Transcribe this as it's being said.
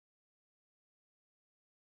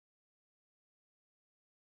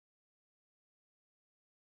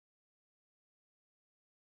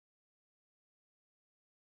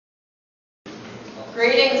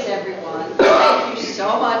Greetings, everyone. Thank you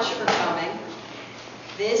so much for coming.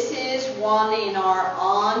 This is one in our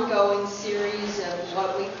ongoing series of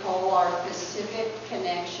what we call our Pacific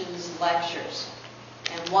Connections Lectures.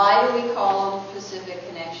 And why do we call them Pacific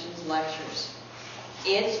Connections Lectures?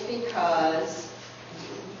 It's because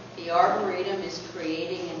the Arboretum is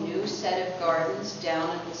creating a new set of gardens down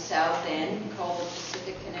at the south end called the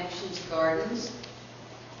Pacific Connections Gardens.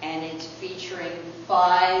 And it's featuring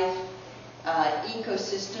 5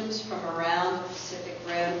 ecosystems from around the Pacific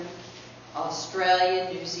Rim: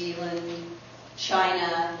 Australia, New Zealand,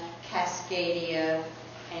 China, Cascadia,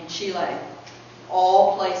 and Chile.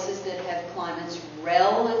 All places that have climates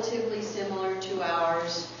relatively similar to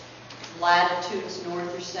ours, latitudes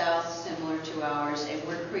north or south similar to ours, and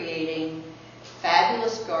we're creating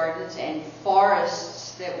fabulous gardens and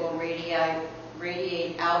forests that will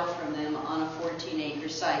radiate out from them on a 14-acre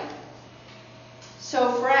site.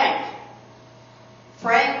 So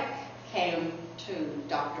Frank came to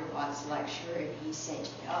Dr. Watt's lecture and he said,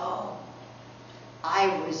 I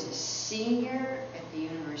was a senior at the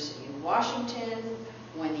University of Washington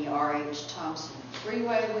when the Thomson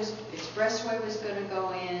Expressway was going to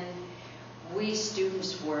go in. We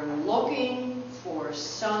students were looking for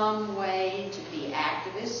some way to be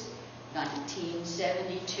activists.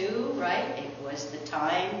 1972, right? It was the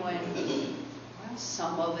time when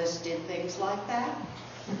some of us did things like that.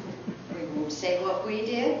 We won't say what we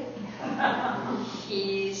did.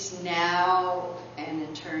 He's now an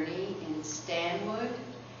attorney in Stanwood,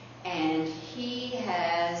 and he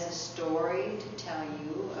has a story to tell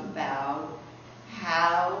you about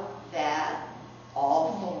how that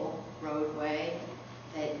awful roadway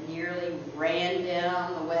that nearly ran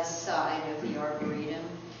down the west side of the Arboretum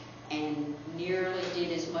and nearly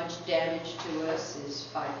did as much damage to us as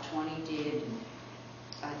 520 did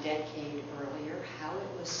a decade earlier, how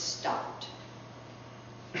it was stopped.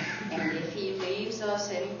 And if he leaves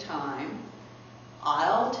us any time,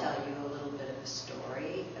 I'll tell you a little bit of a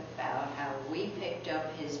story about how we picked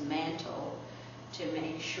up his mantle to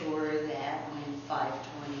make sure that when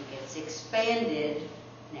 520 gets expanded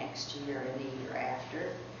next year and the year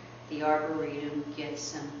after, the Arboretum gets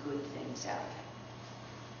some good things out of it.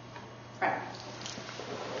 Frank.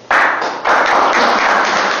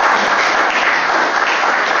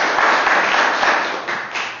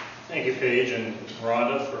 Thank you, Paige and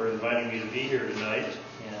Rhonda, for inviting me to be here tonight.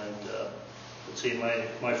 And let's see, my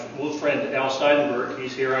old friend Al Seidenberg,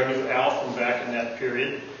 he's here. I knew Al from back in that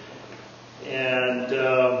period. And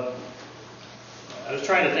I was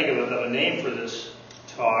trying to think of a name for this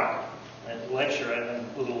talk, lecture. I'm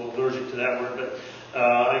a little allergic to that word, but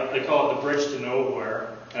I call it the Bridge to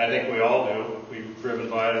Nowhere. And I think we all do. We've driven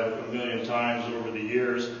by it a million times over the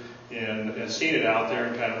years and seen it out there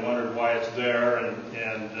and kind of wondered why it's there.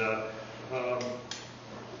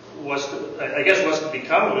 I guess what's to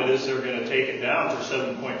become of it is they're going to take it down for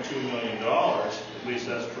 $7.2 million. At least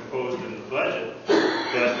that's proposed in the budget.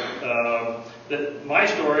 But my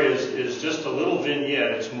story is just a little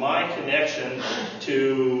vignette. It's my connection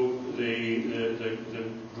to the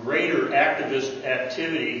greater activist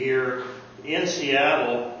activity here in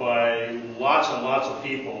Seattle by lots and lots of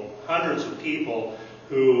people, hundreds of people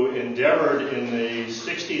who endeavored in the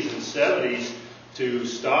 60s and 70s to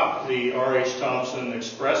stop the R.H. Thomson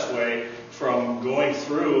Expressway from going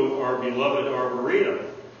through our beloved Arboretum.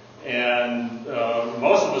 And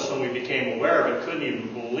most of us, when we became aware of it, couldn't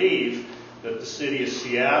even believe that the city of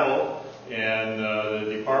Seattle and the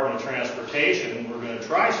Department of Transportation were going to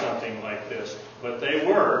try something like this. But they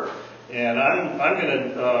were. And I'm going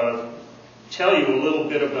to tell you a little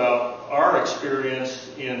bit about our experience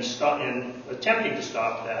in attempting to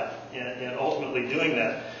stop that and ultimately doing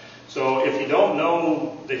that. So if you don't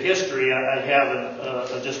know the history, I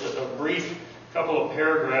have just a brief couple of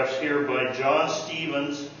paragraphs here by John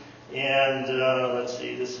Stevens and let's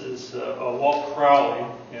see, this is Walt Crowley.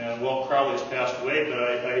 And Walt Crowley's passed away, but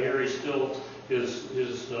I hear he's still, his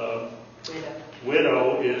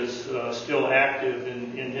widow is still active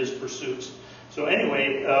in his pursuits. So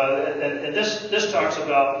anyway, and this talks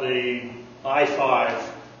about the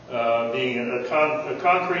I-5 being a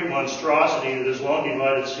concrete monstrosity that has long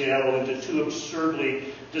divided Seattle into 2 absurdly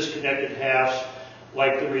disconnected halves,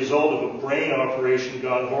 like the result of a brain operation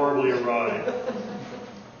gone horribly awry.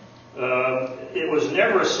 It was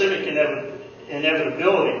never a civic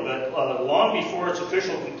inevitability, but long before its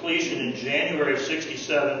official completion in January of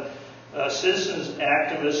 '67, citizens,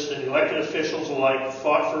 activists, and elected officials alike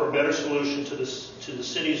fought for a better solution to the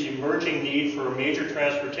city's emerging need for a major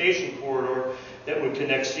transportation corridor that would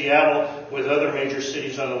connect Seattle with other major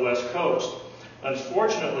cities on the West Coast.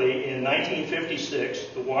 Unfortunately, in 1956,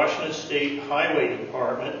 the Washington State Highway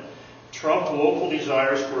Department trumped local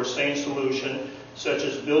desires for a sane solution, such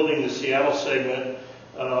as building the Seattle segment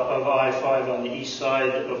of I-5 on the east side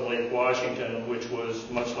of Lake Washington, which was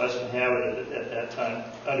much less inhabited at that time,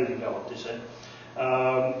 underdeveloped, they said.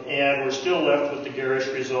 And we're still left with the garish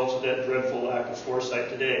results of that dreadful lack of foresight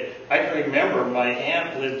today. I can remember my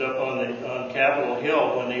aunt lived up on Capitol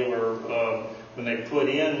Hill when they put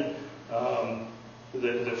in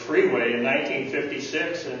the freeway in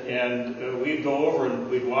 1956, and we'd go over and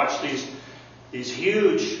we'd watch these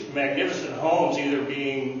huge, magnificent homes either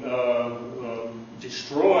being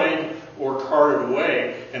destroyed or carted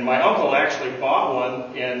away. And my uncle actually bought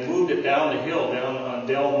one and moved it down the hill, down on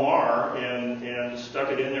Del Mar, and stuck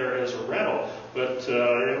it in there as a rental. But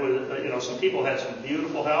it was, some people had some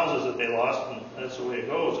beautiful houses that they lost, and that's the way it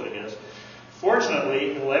goes, I guess.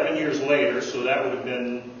 Fortunately, 11 years later, so that would have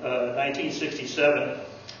been 1967,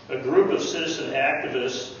 a group of citizen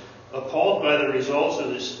activists, appalled by the results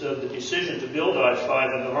of the decision to build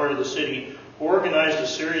I-5 in the heart of the city, organized a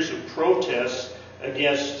series of protests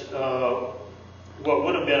against what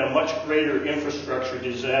would have been a much greater infrastructure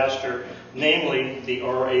disaster, namely the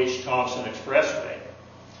R.H. Thomson Expressway.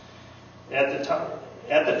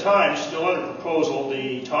 At the time, still under proposal,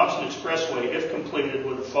 the Thomson Expressway, if completed,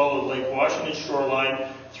 would have followed Lake Washington shoreline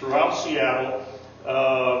throughout Seattle,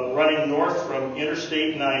 running north from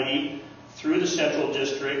Interstate 90 through the Central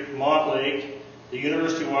District, Montlake, the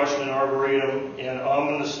University of Washington Arboretum, and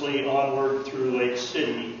ominously onward through Lake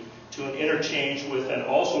City to an interchange with an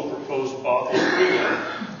also proposed Bothell freeway.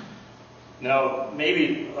 Now,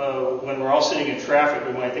 maybe when we're all sitting in traffic,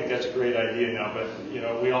 we might think that's a great idea now, but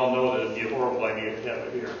we all know that it'd be a horrible idea to have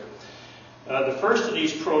it here. The first of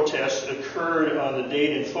these protests occurred on the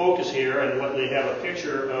date in focus here, and what they have a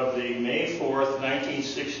picture of the May 4th,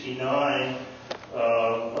 1969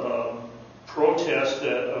 protest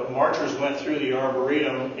that marchers went through the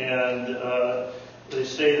Arboretum, and they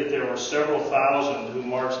say that there were several thousand who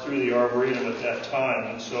marched through the Arboretum at that time.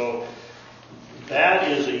 And so that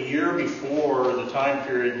is a year before the time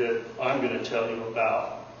period that I'm going to tell you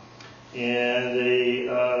about. And they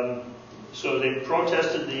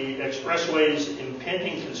protested the expressway's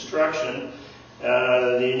impending construction.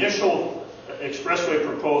 The initial expressway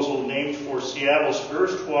proposal, named for Seattle's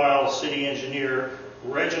erstwhile city engineer,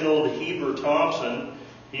 Reginald Heber Thompson,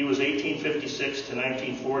 he was 1856 to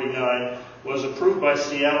 1949, was approved by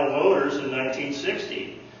Seattle voters in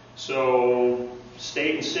 1960. So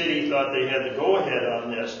state and city thought they had the go-ahead on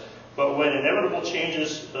this. But when inevitable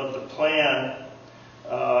changes of the plan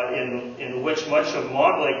in which much of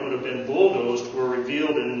Montlake would have been bulldozed were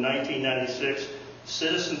revealed in 1996,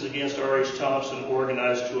 Citizens Against R.H. Thompson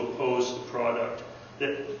organized to oppose the project.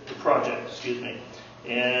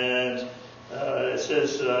 And it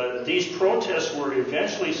says, these protests were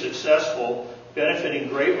eventually successful, benefiting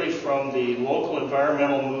greatly from the local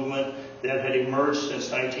environmental movement that had emerged since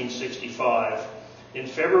 1965. In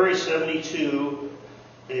February 72,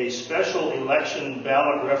 a special election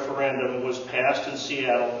ballot referendum was passed in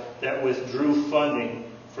Seattle that withdrew funding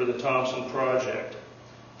for the Thompson project.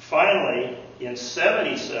 Finally, in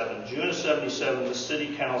June of 77, the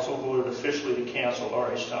City Council voted officially to cancel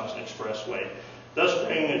R.H. Thomson Expressway, thus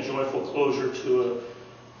bringing a joyful closure to a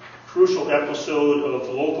crucial episode of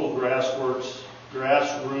local grassroots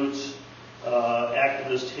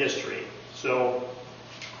activist history. So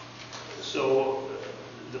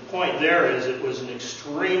the point there is it was an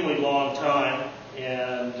extremely long time,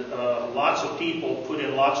 and lots of people put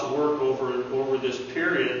in lots of work over this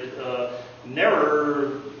period,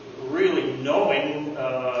 never really knowing,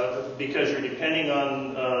 because you're depending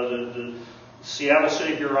on the Seattle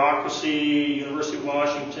City bureaucracy, University of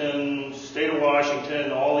Washington, State of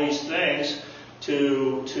Washington, all these things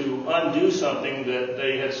to undo something that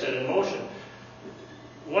they had set in motion.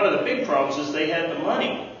 One of the big problems is they had the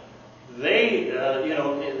money. They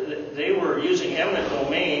were using eminent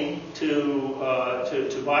domain to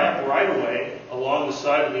buy up right-of-way along the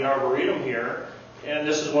side of the Arboretum here, and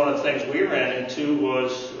this is one of the things we ran into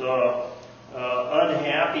was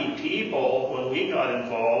unhappy people when we got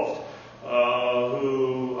involved.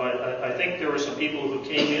 Who I think there were some people who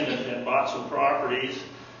came in and bought some properties,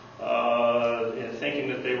 and thinking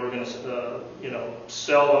that they were going to,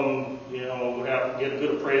 sell them, get a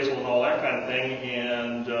good appraisal and all that kind of thing,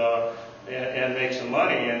 and make some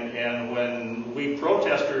money. And when we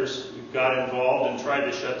protesters got involved and tried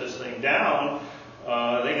to shut this thing down,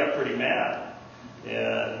 they got pretty mad.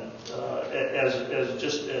 And as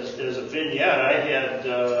a vignette, I had.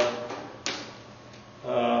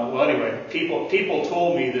 Well, anyway, people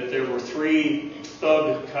told me that there were three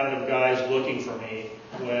thug kind of guys looking for me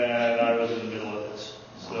when I was in the middle of this.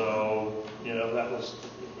 So, you know, that was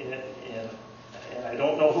it. And I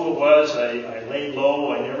don't know who it was. I laid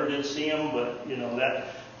low. I never did see him, but, you know, that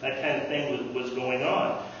kind of thing was going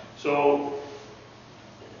on. So,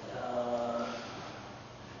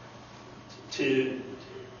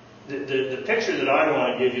 the picture that I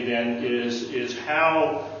want to give you then is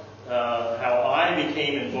how I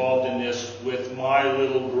became involved in this with my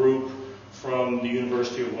little group from the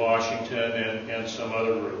University of Washington and some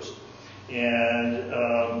other groups. And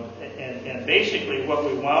basically what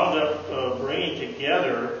we wound up bringing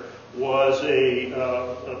together was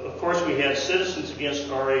of course we had Citizens Against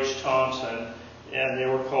R.H. Thomson, and they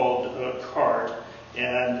were called CART.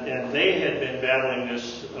 And they had been battling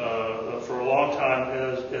this for a long time,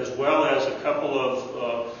 as well as a couple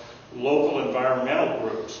of local environmental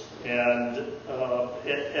groups. And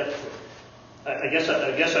I guess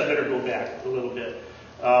I better go back a little bit.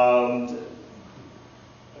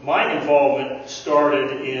 My involvement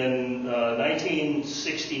started in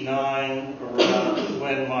 1969, around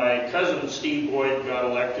when my cousin Steve Boyd got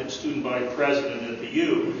elected student body president at the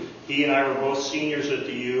U. He and I were both seniors at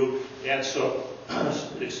the U, and so,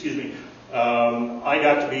 excuse me, I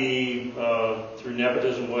got to be, through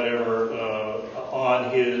nepotism, whatever,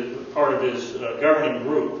 on part of his governing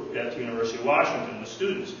group at the University of Washington, the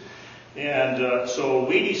students. And so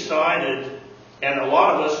we decided, and a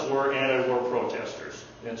lot of us were anti-war protesters.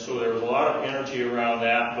 And so there was a lot of energy around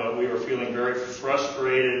that, but we were feeling very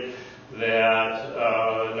frustrated that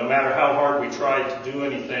no matter how hard we tried to do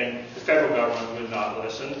anything, the federal government would not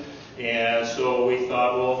listen. And so we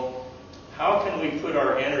thought, well, how can we put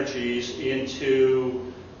our energies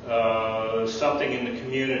into something in the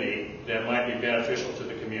community that might be beneficial to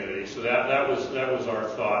the community? So that was our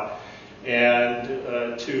thought. And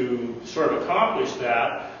to sort of accomplish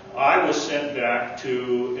that, I was sent back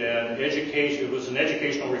to it was an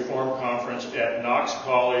educational reform conference at Knox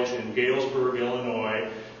College in Galesburg, Illinois,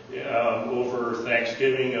 over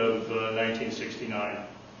Thanksgiving of 1969.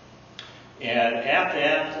 And at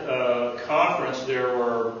that conference, there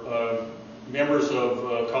were members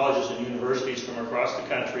of colleges and universities from across the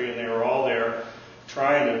country, and they were all there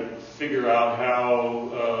trying to figure out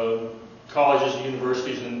how colleges and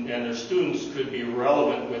universities and their students could be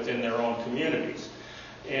relevant within their own communities.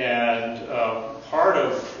 And part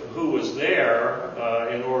of who was there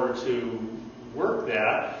in order to work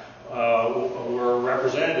that were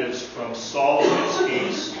representatives from Saul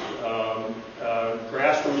Alinsky's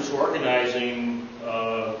Grassroots organizing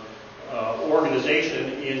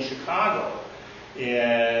organization in Chicago.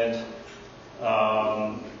 And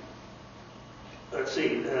let's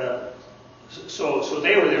see. So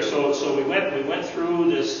they were there. So we went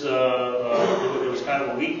through this. It was kind of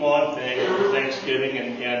a week-long thing for Thanksgiving,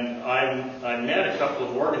 and I met a couple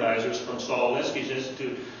of organizers from Saul Alinsky's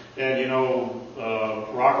Institute, and you know,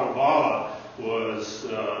 Barack Obama was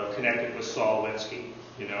connected with Saul Alinsky,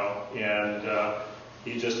 you know, and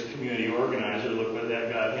he's just a community organizer. Look what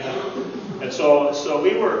that got him. And so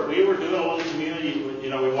we were doing a little community. You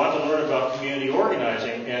know, we wanted to learn about community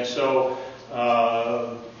organizing, and so.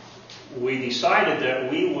 We decided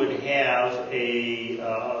that we would have a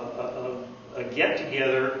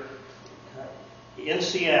get-together in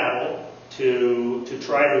Seattle to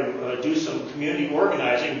try to do some community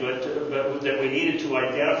organizing, but that we needed to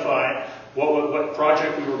identify what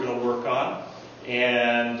project we were going to work on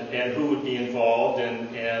and who would be involved,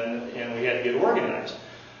 and we had to get organized.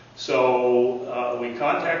 So we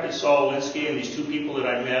contacted Saul Alinsky and these two people that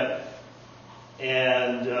I met,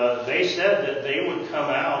 and they said that they would come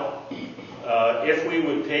out if we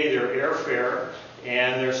would pay their airfare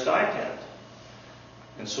and their stipend.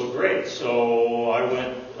 And so great. So I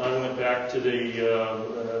went back to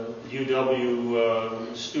the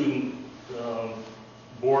UW student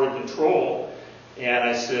board of control, and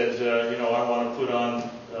I said, you know, I want to put on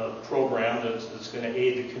a program that's going to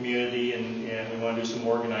aid the community, and we want to do some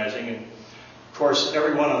organizing. And of course,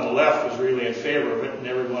 everyone on the left was really in favor of it, and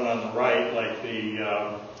everyone on the right, like the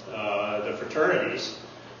fraternities,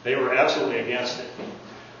 they were absolutely against it.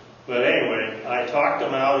 But anyway, I talked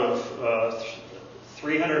them out of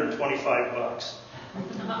 $325.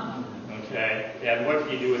 Okay, and what can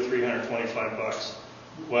you do with $325?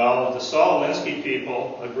 Well, the Saul Alinsky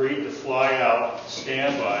people agreed to fly out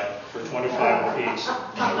standby for $25 apiece.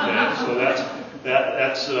 Okay, so that's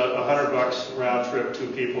 $100 round trip, two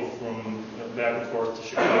people from back and forth to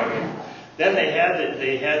Chicago. Then they had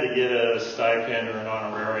to get a stipend or an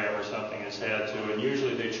honorarium or something. It's had to, and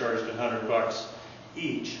usually they charged $100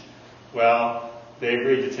 each. Well, they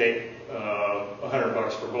agreed to take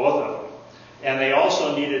 $100 for both of them. And they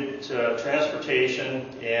also needed transportation,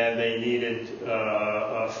 and they needed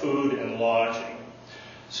food and lodging.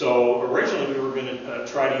 So originally we were going to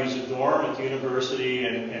try to use a dorm at the university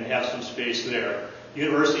and have some space there. The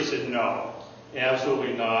university said no,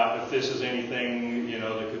 absolutely not. If this is anything, you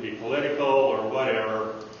know, that could be political or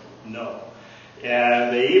whatever, no.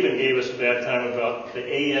 And they even gave us a bad time about the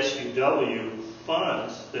ASUW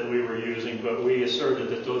funds that we were using, but we asserted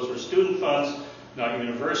that those were student funds, not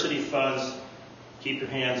university funds. Keep your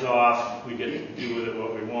hands off. We get to do with it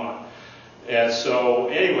what we want. And so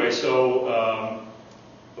anyway,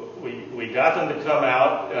 we got them to come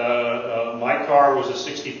out. My car was a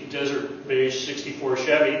Desert Beige 64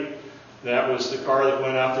 Chevy. That was the car that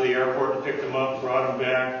went out to the airport and picked them up, brought them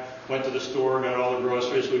back, went to the store, got all the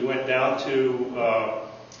groceries. We went down to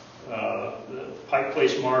the Pike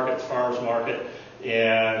Place Market, the farmer's market,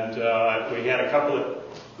 and we had a couple of,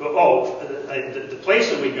 the place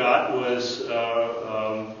that we got was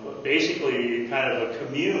basically kind of a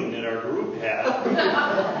commune that our group had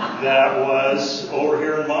that was over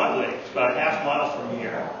here in Montlake, about a half mile from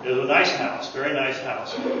here. It was a nice house, very nice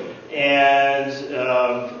house. And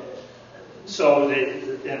so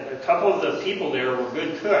a couple of the people there were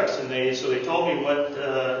good cooks, and so they told me what,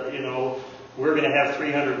 we're going to have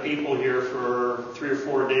 300 people here for 3 or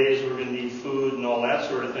 4 days. We're going to need food and all that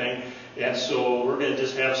sort of thing. And so we're going to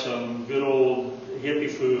just have some good old hippie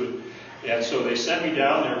food. And so they sent me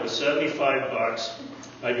down there with $75.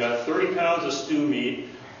 I got 30 pounds of stew meat.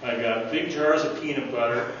 I got big jars of peanut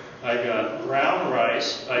butter. I got brown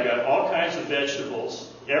rice. I got all kinds of vegetables.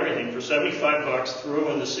 Everything for $75. Threw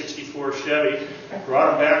them in the 64 Chevy,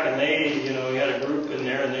 brought them back, and they, we had a group in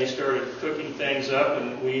there, and they started cooking things up,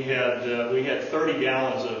 and we had 30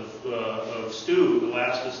 gallons of stew to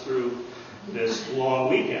last us through this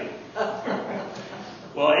long weekend.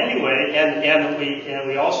 Well, anyway, and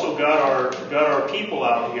we also got our people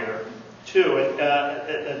out here too. And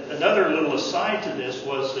another little aside to this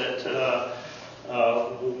was that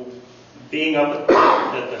being up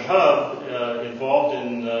at the hub, involved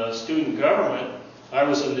in student government, I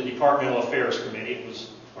was in the Departmental Affairs Committee. It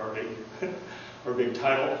was our big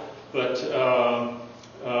title. But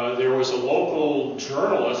there was a local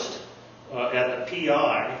journalist at the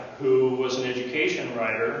PI who was an education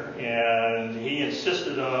writer, and he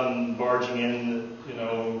insisted on barging in,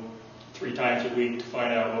 3 times a week to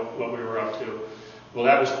find out what we were up to. Well,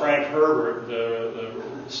 that was Frank Herbert, the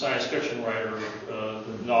science fiction writer of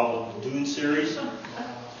the novel The Dune series.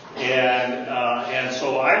 And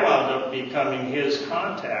so I wound up becoming his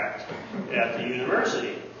contact at the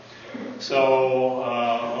university. So,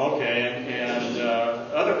 and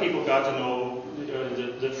other people got to know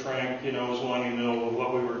that Frank, was wanting to know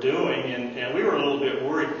what we were doing, and we were a little bit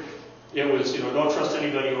worried. It was, don't trust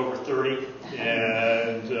anybody over 30,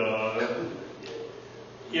 and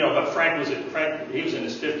but Frank, he was in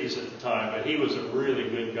his 50s at the time, but he was a really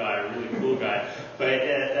good guy, a really cool guy. But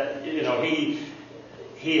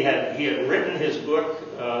he had written his book.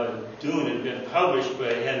 Dune had been published, but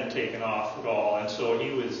it hadn't taken off at all, and so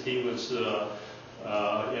he was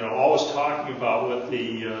always talking about what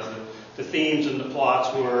the themes and the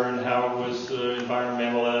plots were, and how it was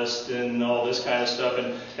environmentalist and all this kind of stuff,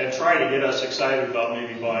 and tried to get us excited about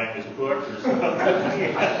maybe buying his book or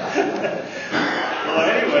something. Well,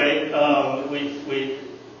 anyway,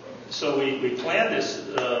 we planned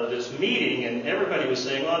this meeting, and everybody was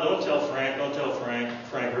saying, "Oh, don't tell Frank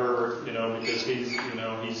Frank Herbert, because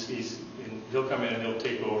he'll come in and he'll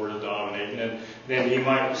take over to dominate, and then he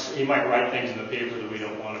might write things in the paper that we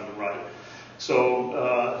don't want him to write." So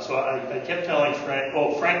I kept telling Frank.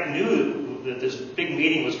 Oh, Frank knew that this big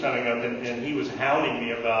meeting was coming up, and he was hounding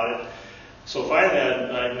me about it. So finally,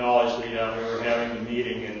 I acknowledged that we were having the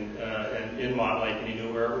meeting in Montlake, and he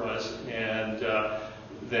knew where it was, and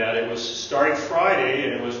that it was starting Friday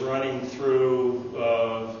and it was running through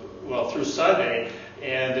through Sunday,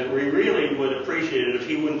 and that we really would appreciate it if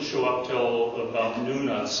he wouldn't show up till about noon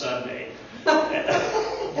on Sunday.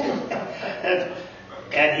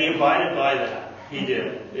 And he abided by that. He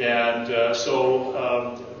did. And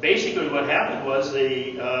so basically what happened was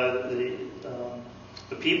the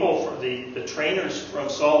people, the trainers from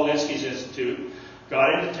Saul Alinsky's Institute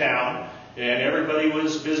got into town, and everybody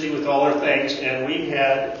was busy with all their things, and we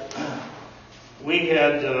had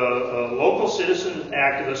local citizen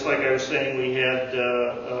activists, like I was saying. We had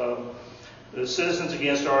the Citizens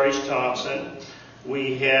Against R.H. Thompson.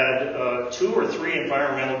 We had 2 or 3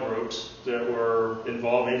 environmental groups that were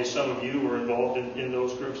involved. Maybe some of you were involved in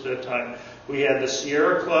those groups at that time. We had the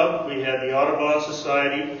Sierra Club. We had the Audubon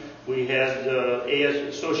Society. We had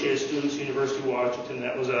Associated Students, University of Washington.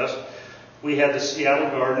 That was us. We had the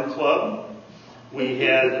Seattle Garden Club. We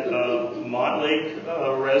had Montlake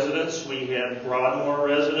residents, we had Broadmoor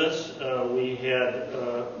residents, we had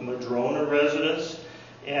Madrona residents,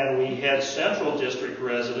 and we had Central District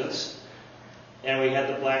residents, and we had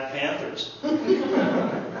the Black Panthers.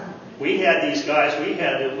 We had these guys, we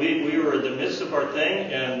were in the midst of our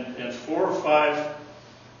thing, and 4 or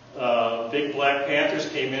 5 big Black Panthers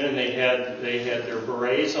came in, and they had their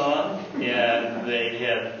berets on, and they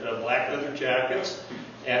had black leather jackets,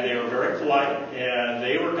 and they were very polite, and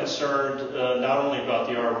they were concerned not only about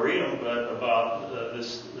the Arboretum, but about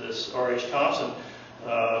this R.H. Thomson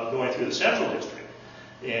going through the Central District.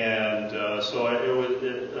 And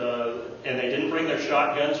and they didn't bring their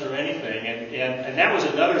shotguns or anything. And that was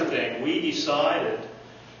another thing. We decided,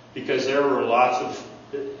 because there were lots of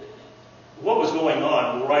what was going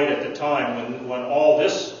on right at the time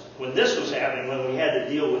when this was happening, when we had to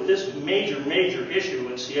deal with this major issue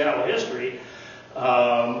in Seattle history.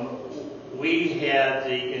 We had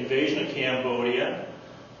the invasion of Cambodia,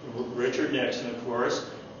 Richard Nixon, of course,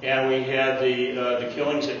 and we had the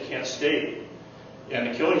killings at Kent State. And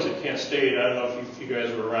the killings at Kent State, I don't know if you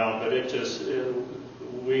guys were around, but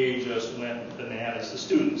we just went bananas, the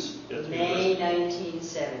students. May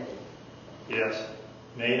 1970. Yes,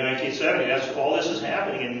 May 1970. All this is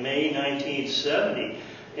happening in May 1970.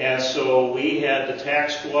 And so we had the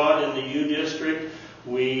tax squad in the U District.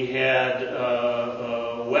 We had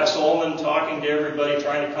Wes Ullman talking to everybody,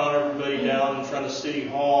 trying to calm everybody down in front of City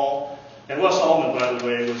Hall. And Wes Ullman, by the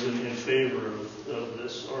way, was in favor of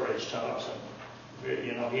this R.H. Thomson.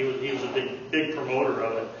 You know, he was a big promoter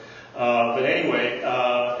of it. But anyway,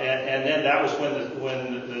 and then that was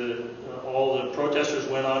when all the protesters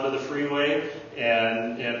went onto the freeway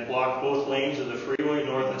and blocked both lanes of the freeway,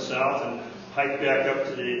 north and south, and hiked back up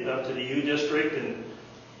to the U District. And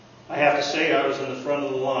I have to say, I was in the front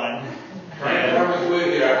of the line. I was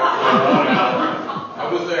with you. I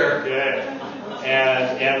was there. Okay.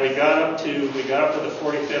 And we got up to the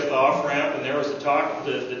 45th off ramp, and there was the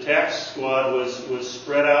tax squad was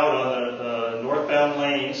spread out on the northbound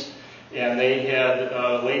lanes, and they had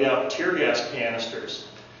laid out tear gas canisters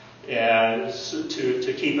and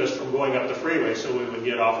to keep us from going up the freeway, so we would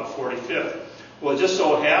get off at 45th. Well, it just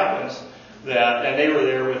so happens that, and they were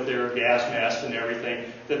there with their gas masks and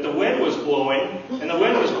everything, that the wind was blowing, and the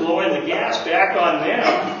wind was blowing the gas back on them,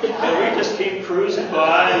 and we just keep cruising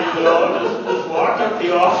by, just walked up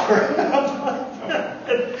the off ramp,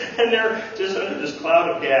 and they're just under this cloud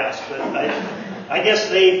of gas. But I guess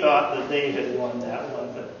they thought that they had won that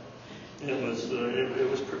one, but it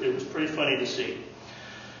was pretty funny to see.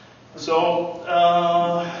 So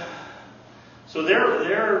there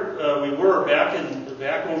we were back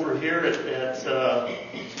over here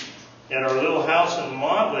at our little house in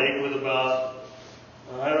Montlake with about,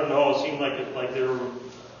 I don't know, it seemed like there were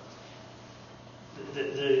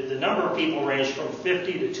the number of people ranged from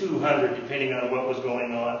 50 to 200 depending on what was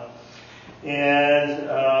going on. And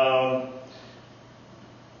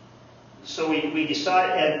so we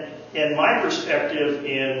decided, and my perspective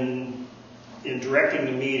in directing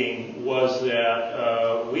the meeting was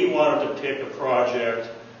that we wanted to pick a project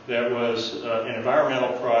that was an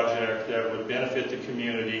environmental project that would benefit the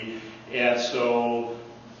community. And so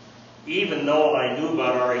even though I knew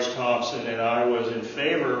about R.H. Thomson and I was in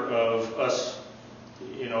favor of us,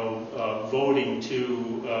 voting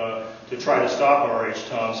to try to stop R.H.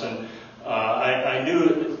 Thomson, I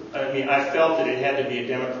felt that it had to be a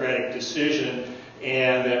democratic decision,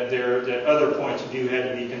 and that other points of view had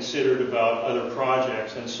to be considered about other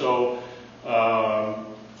projects. And so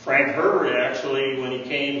Frank Herbert, actually, when he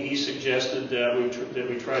came, he suggested that we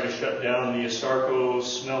try to shut down the Asarco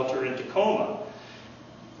smelter in Tacoma.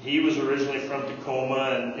 He was originally from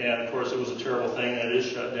Tacoma, and of course it was a terrible thing that is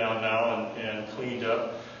shut down now and cleaned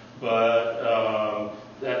up. But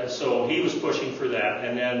so he was pushing for that.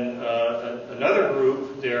 And then another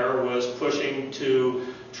group there was pushing to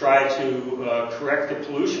try to correct the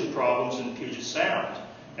pollution problems in Puget Sound.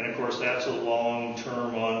 And of course that's a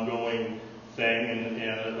long-term ongoing thing and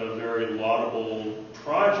a very laudable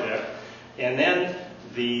project. And then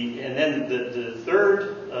the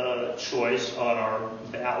third choice on our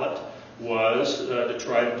ballot was to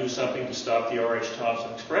try to do something to stop the R.H.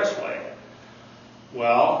 Thomson Expressway.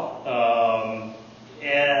 Well,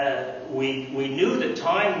 and we knew that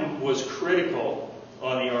time was critical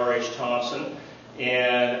on the R.H. Thomson,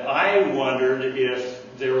 and I wondered if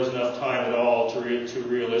there was enough time at all to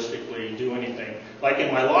realistically do anything. Like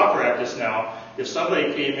in my law practice now, if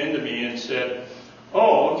somebody came into me and said,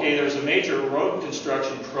 oh, okay, there's a major road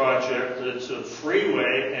construction project that's a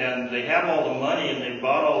freeway, and they have all the money, and they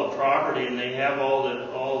bought all the property, and they have all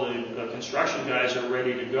the construction guys are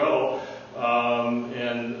ready to go,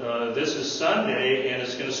 This is Sunday, and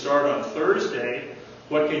it's going to start on Thursday.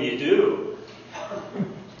 What can you do?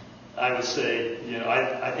 I would say,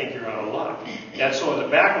 I think you're out of luck. And so in the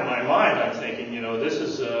back of my mind, I'm thinking, this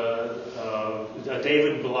is a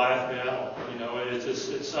David and Goliath battle.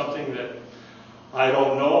 It's something that I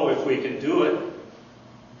don't know if we can do it,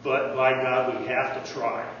 but by God, we have to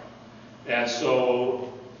try. And so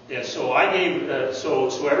I gave,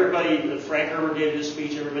 so everybody, Frank Herbert gave his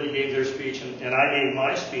speech, everybody gave their speech, and I gave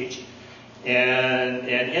my speech. And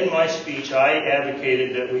in my speech, I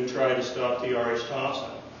advocated that we try to stop the R.H. Thomson.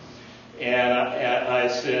 And I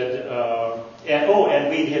said, and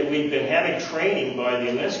we'd been having training by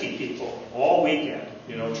the Alinsky people all weekend,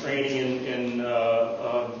 training in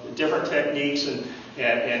different techniques and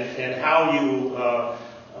how you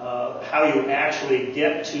actually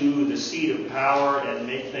get to the seat of power and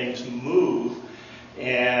make things move.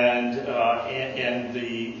 And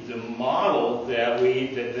the model that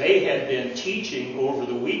they had been teaching over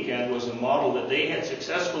the weekend was a model that they had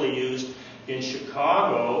successfully used in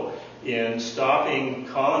Chicago in stopping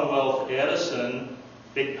Commonwealth Edison,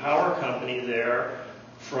 big power company there,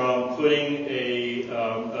 from putting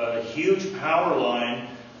a huge power line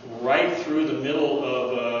right through the middle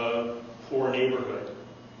of a poor neighborhood.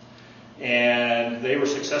 And they were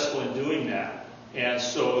successful in doing that. And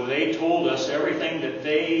so they told us everything that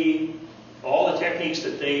all the techniques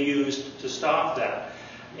that they used to stop that.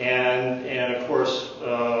 And of course,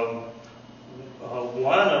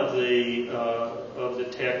 one of the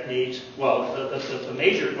techniques, the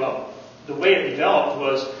way it developed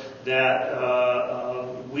was that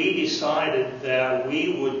we decided that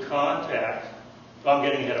we would contact. I'm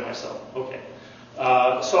getting ahead of myself. Okay.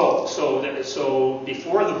 So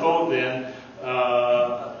before the vote, then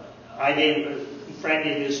Frank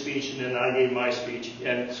gave his speech, and then I gave my speech.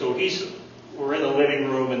 And so we're in the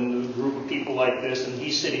living room, and a group of people like this, and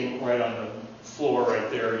he's sitting right on the floor right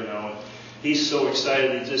there, And he's so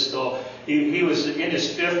excited. He was in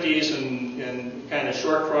his 50s and kind of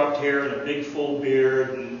short cropped hair and a big full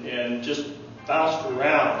beard and just bounced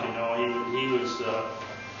around. He was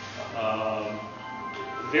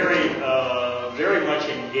very much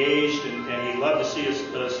engaged, and he loved to see us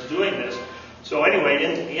doing this. So anyway,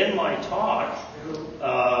 in my talk,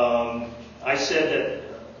 I said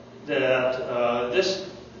that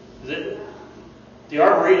the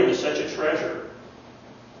Arboretum is such a treasure.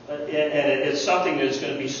 And it's something that's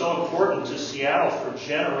going to be so important to Seattle for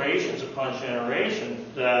generations upon generation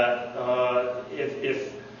that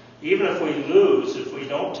even if we lose, if we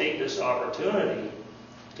don't take this opportunity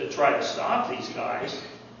to try to stop these guys,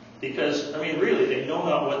 because, really, they know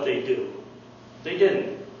not what they do. They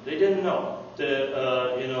didn't know.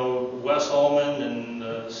 Wes Ullman and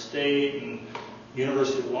the state and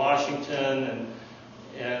University of Washington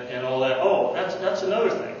and all that. Oh, that's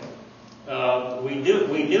another thing. We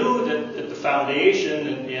knew that the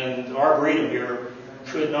foundation and the Arboretum here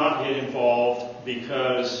could not get involved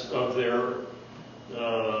because of their,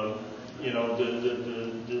 the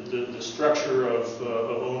structure of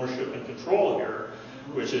ownership and control here,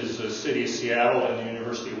 which is the city of Seattle and the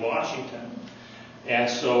University of Washington. And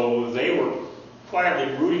so they were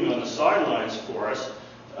quietly rooting on the sidelines for us.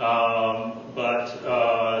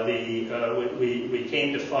 We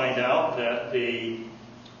came to find out that the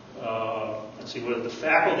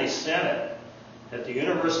faculty senate at the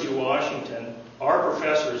University of Washington, our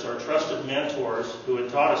professors, our trusted mentors who had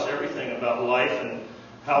taught us everything about life and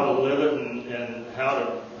how to live it and how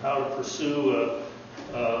to pursue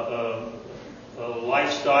a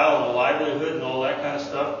lifestyle and a livelihood and all that kind of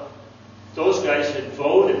stuff, those guys had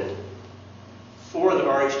voted for the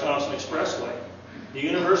R.H. Thomson Expressway. The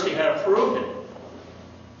university had approved it.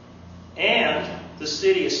 And the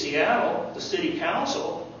city of Seattle, the city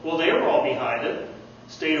council, well, they were all behind it.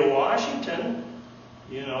 State of Washington,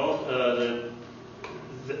 they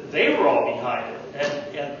were all behind it.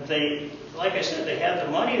 And they, like I said, they had the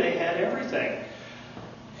money, they had everything.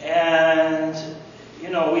 And,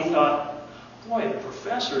 we thought, boy, the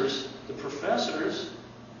professors,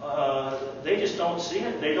 they just don't see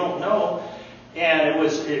it. They don't know. And it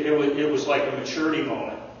was like a maturity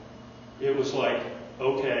moment. It was like,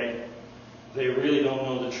 okay, they really don't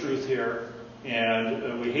know the truth here.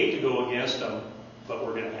 And we hate to go against them, but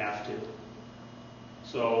we're going to have to.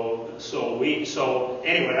 So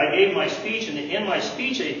anyway, I gave my speech, and in my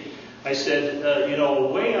speech, I said, the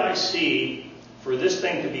way I see for this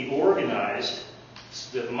thing to be organized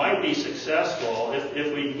that might be successful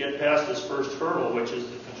if we can get past this first hurdle, which is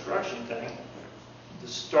the construction thing,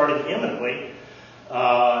 started imminently,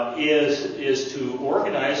 is to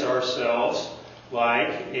organize ourselves like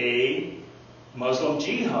a Muslim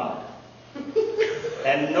jihad.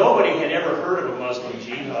 And nobody had ever heard of a Muslim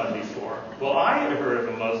jihad before. Well, I had heard of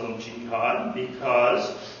a Muslim jihad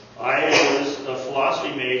because I was a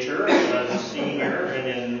philosophy major, a senior,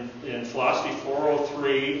 and in philosophy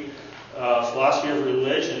 403, philosophy of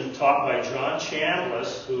religion, taught by John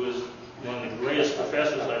Chambliss, who is one of the greatest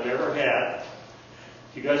professors I've ever had.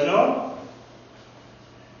 Do you guys know him?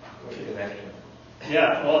 What's the connection?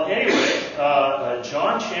 Yeah, well, anyway,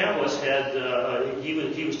 John Chambliss had,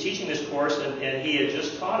 he was teaching this course, and he had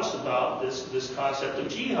just taught us about this concept of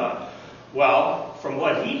jihad. Well, from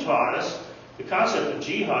what he taught us, the concept of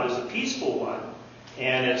jihad is a peaceful one,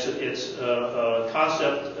 and it's a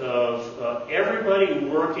concept of everybody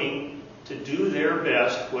working to do their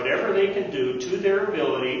best, whatever they can do to their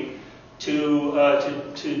ability, to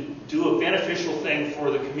do a beneficial thing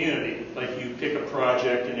for the community. Like you pick a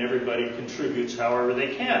project and everybody contributes however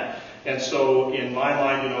they can. And so in my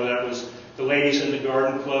mind, that was the ladies in the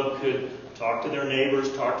garden club could talk to their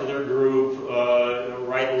neighbors, talk to their group,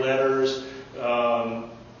 write letters,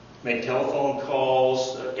 make telephone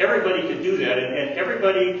calls. Everybody could do that. And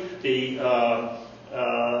everybody,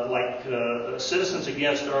 Citizens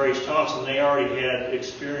Against R.H. Thompson, they already had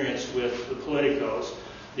experience with the politicos.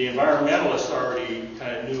 The environmentalists already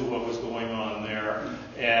kind of knew what was going on there,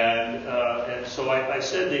 and so I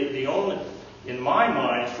said the only, in my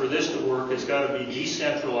mind, for this to work, it's got to be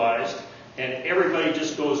decentralized, and everybody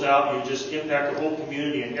just goes out, you just impact the whole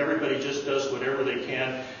community, and everybody just does whatever they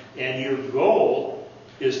can, and your goal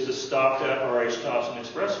is to stop that R.H. Thomson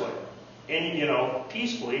Expressway, and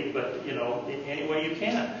peacefully, but any way you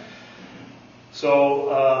can. So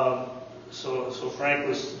Frank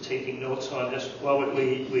was taking notes on this. Well,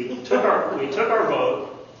 we took our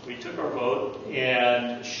vote,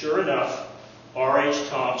 and sure enough, R.H.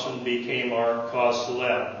 Thompson became our cause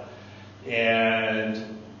célèbre.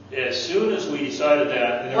 And as soon as we decided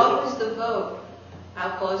that, what was the vote?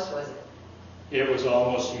 How close was it? It was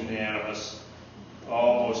almost unanimous.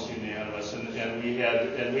 And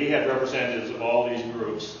we had representatives of all these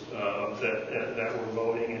groups that were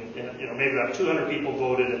voting, and maybe about 200 people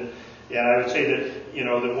voted. And I would say that,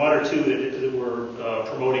 the one or two that were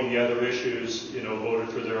promoting the other issues, voted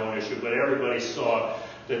for their own issue, but everybody saw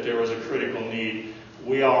that there was a critical need.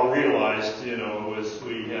 We all realized,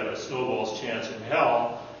 we had a snowball's chance in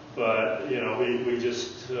hell, but, we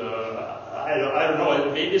just, I don't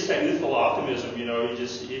know, maybe it's that youthful optimism, you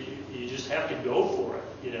just have to go for it,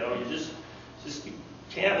 you just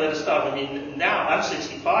can't let it stop. I mean, now, I'm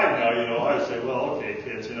 65 now, I would say, well, okay,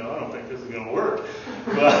 kids, I don't think this is going to work.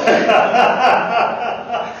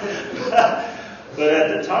 But at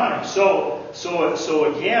the time, so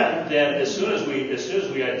again, then as soon as we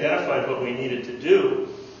identified what we needed to do,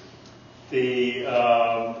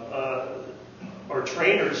 our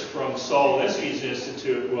trainers from Saul Alinsky's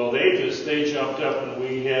Institute, well, they jumped up, and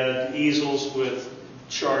we had easels with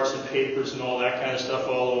charts and papers and all that kind of stuff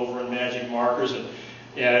all over, and magic markers,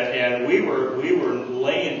 and we were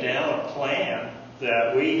laying down a plan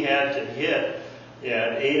that we had to hit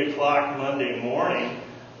at 8 o'clock Monday morning,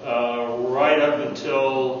 right up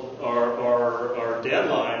until our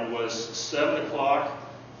deadline was 7 o'clock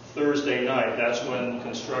Thursday night. That's when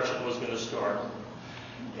construction was going to start.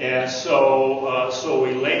 And so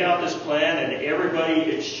we laid out this plan, and everybody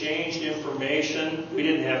exchanged information. We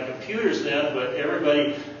didn't have computers then, but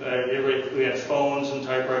everybody we had phones and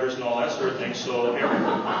typewriters and all that sort of thing. So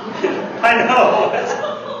I know, that's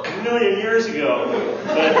a million years ago.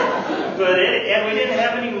 And we didn't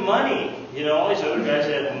have any money. All these other guys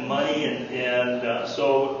had money,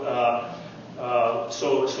 so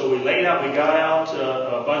we laid out. We got out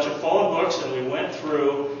a bunch of phone books, and we went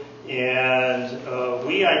through. And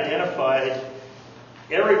we identified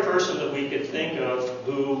every person that we could think of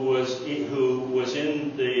who was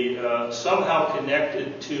in the somehow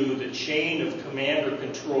connected to the chain of command or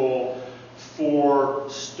control for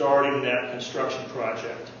starting that construction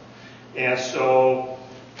project. And so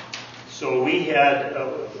we had,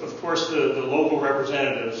 of course, the local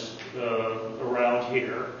representatives around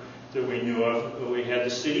here that we knew of. We had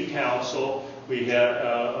the city council. We had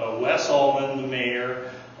Wes Ullman, the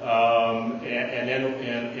mayor. And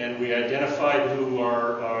we identified who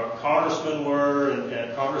our congressmen were and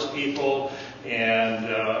congresspeople, and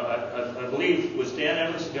I believe, was Dan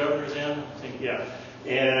Evans the governor then? I think, yeah.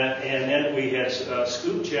 And then we had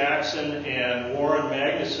Scoop Jackson and Warren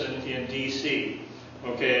Magnuson in D.C.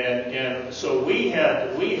 Okay, and so we had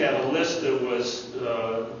a list that was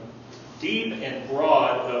deep and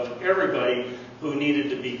broad of everybody who needed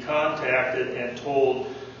to be contacted and told,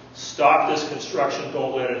 stop this construction,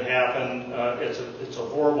 don't let it happen, it's a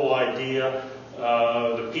horrible idea,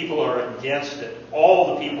 The people are against it.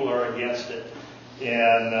 All the people are against it.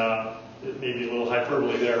 And it may be a little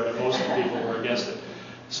hyperbole there, but most of the people were against it.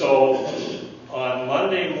 So on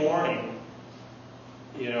Monday morning,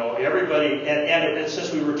 everybody, and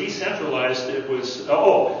since we were decentralized, it was,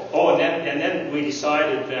 and then we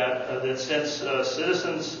decided that since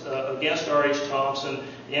citizens against R.H. Thomson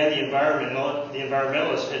and the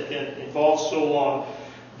environmentalists had been involved so long,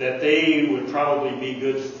 that they would probably be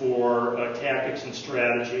good for tactics and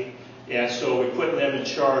strategy. And so we put them in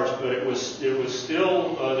charge, but it was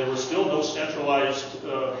still there was still no centralized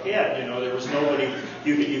head. There was nobody.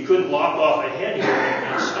 You couldn't lock off a head here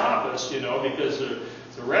and stop us, because the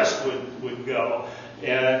rest would go.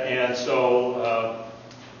 And so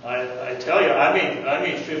I tell you, I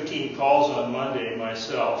made 15 calls on Monday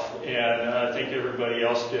myself, and I think everybody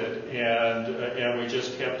else did, and we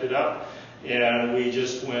just kept it up. And we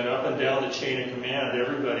just went up and down the chain of command.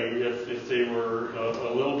 Everybody, if they were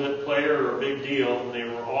a little bit player or a big deal, they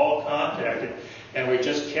were all contacted. And we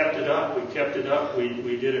just kept it up. We kept it up.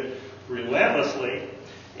 We did it relentlessly.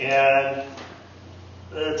 And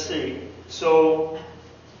let's see. So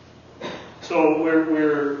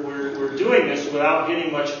we're doing this without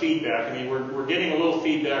getting much feedback. I mean, we're getting a little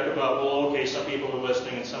feedback about, well, okay, some people are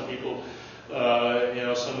listening, and some people,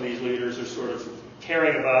 some of these leaders are sort of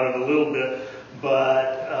caring about it a little bit,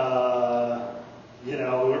 but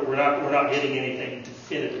we're not getting anything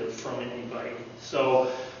definitive from anybody.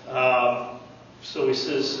 So he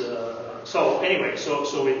says. So anyway,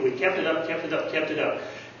 so we kept it up,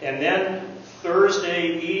 and then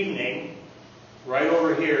Thursday evening, right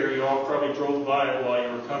over here, you all probably drove by it while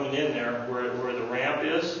you were coming in there, where the ramp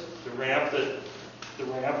is, the ramp that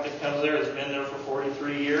comes there has been there for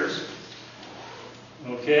 43 years.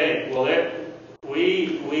 Okay, well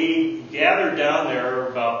we gathered down there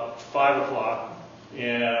about 5 o'clock,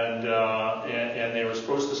 and they were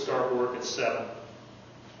supposed to start work at 7.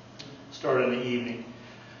 Start in the evening,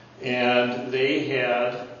 and they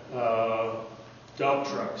had dump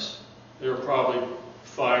trucks. There were probably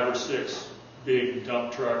 5 or 6 big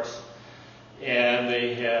dump trucks, and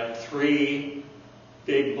they had 3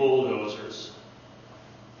 big bulldozers,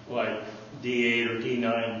 like D8 or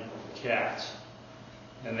D9 cats.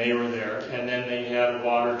 And they were there. And then they had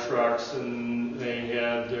water trucks, and they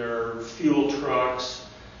had their fuel trucks,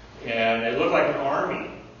 and it looked like an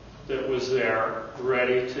army that was there,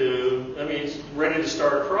 ready to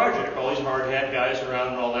start a project. All these hard hat guys around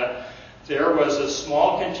and all that. There was a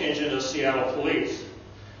small contingent of Seattle police.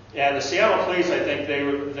 And the Seattle police, I think they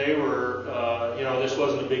were this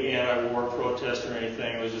wasn't a big anti-war protest or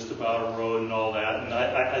anything. It was just about a road and all that. And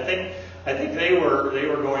I think they were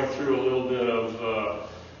going through a little bit of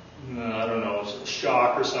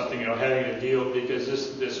shock or something, having to deal, because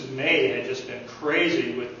this May had just been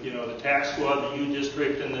crazy with the tax squad, the U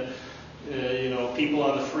district, and the people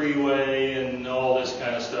on the freeway and all this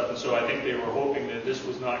kind of stuff. And so I think they were hoping that this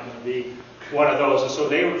was not going to be one of those. And so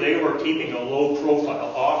they were keeping a low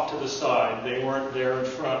profile, off to the side. They weren't there in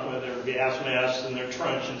front with their gas masks and their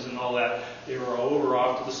truncheons and all that. They were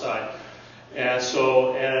off to the side. And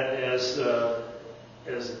so as the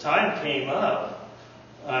time came up,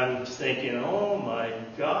 I'm thinking, oh my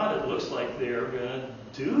God, it looks like they're going to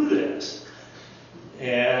do this.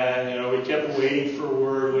 And, we kept waiting for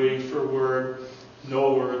word.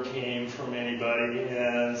 No word came from anybody.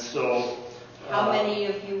 And so... How many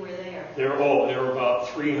of you were there? There were about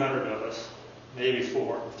 300 of us, maybe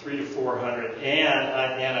 300 to 400. And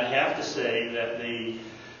I have to say that the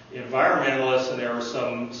environmentalists, and there were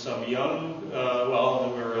some young, we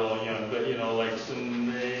were all young, but like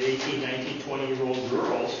some 18, 19, 20-year-old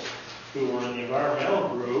girls who were in the environmental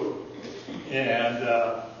group. And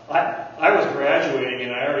I was graduating,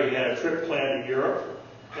 and I already had a trip planned to Europe.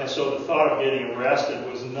 And so the thought of getting arrested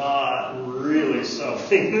was not really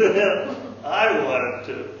something that I wanted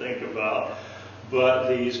to think about. But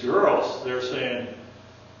these girls, they're saying,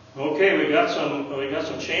 okay, we got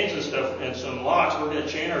some chains and stuff and some locks. We're going to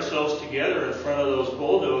chain ourselves together in front of those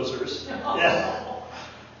bulldozers.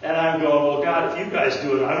 And I'm going, well, God, if you guys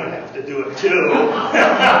do it, I'm going to have to do it too.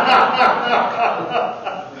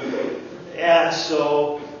 And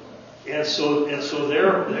so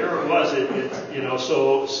there it was.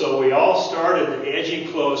 So we all started edging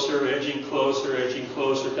closer,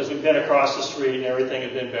 because we've been across the street and everything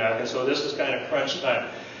had been back. And so this is kind of crunch time.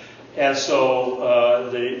 And so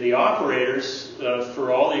the operators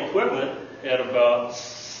for all the equipment at about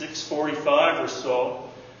 6:45 or so,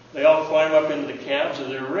 they all climb up into the cabs of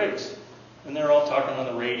their rigs, and they're all talking on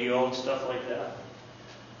the radio and stuff like that.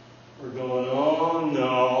 We're going, oh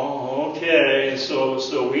no, okay.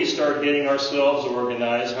 So we start getting ourselves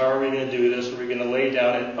organized. How are we going to do this? Are we going to lay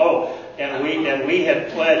down? And we had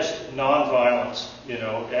pledged nonviolence,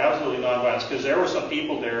 absolutely nonviolence, because there were some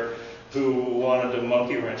people there who wanted to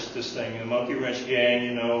monkey wrench this thing. The monkey wrench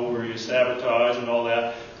gang, where you sabotage and all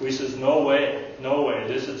that. We says, no way.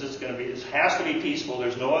 This has to be peaceful.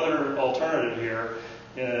 There's no other alternative here.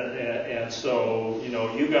 And so,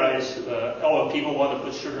 you guys, and people want to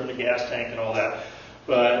put sugar in the gas tank and all that.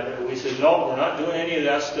 But we said, no, we're not doing any of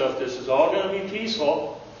that stuff. This is all going to be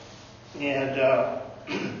peaceful. And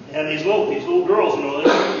these little girls, they're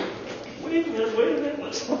wait a minute,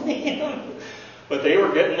 what's going on? But they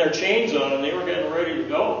were getting their chains on and they were getting ready to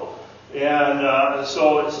go. And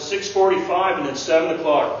so it's 6:45 and it's 7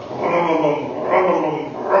 o'clock.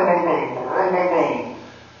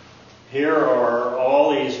 Here are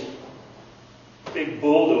all these big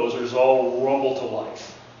bulldozers all rumble to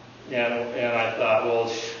life. And I thought,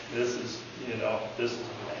 well, this is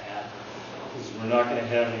bad. We're not going to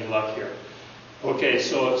have any luck here. Okay,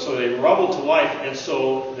 so they rumbled to life, and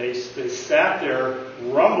so they sat there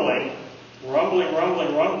rumbling, but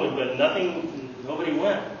nobody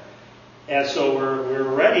went. And so we're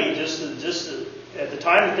ready. Just at the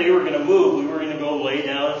time that they were going to move, we were going to go lay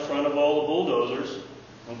down in front of all the bulldozers.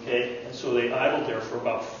 Okay, and so they idled there for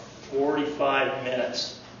about 45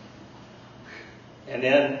 minutes, and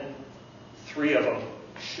then 3 of them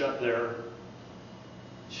shut their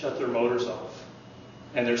motors off,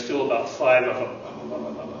 and there's still about 5 of them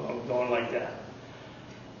going like that.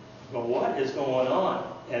 But what is going on?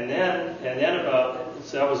 And then about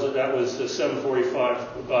that was 7:45.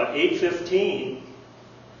 About 8:15,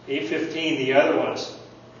 the other ones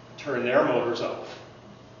turned their motors off.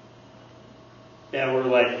 And we're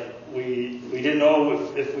like, we didn't know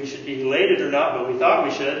if we should be elated or not, but we thought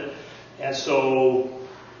we should. And so,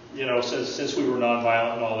 since we were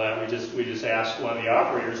nonviolent and all that, we just asked one of the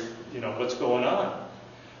operators, what's going on?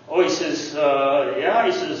 Oh, he says,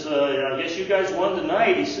 I guess you guys won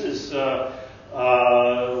tonight. He says,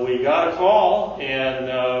 we got a call and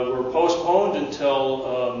we're postponed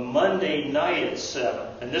until Monday night at 7.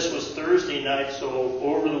 And this was Thursday night, so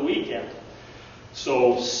over the weekend.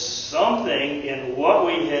 So something in what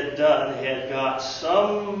we had done had got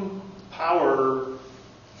some power,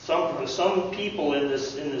 some people in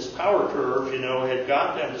this power curve, had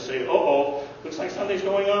got them to say, looks like something's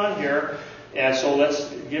going on here. And so let's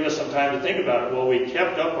give us some time to think about it. Well, we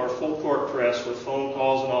kept up our full court press with phone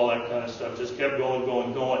calls and all that kind of stuff. Just kept going.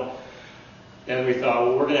 And we thought,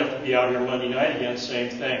 well, we're going to have to be out here Monday night again, same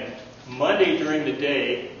thing. Monday during the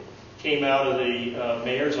day, came out of the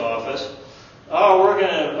mayor's office. Oh, we're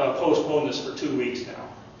going to postpone this for 2 weeks now.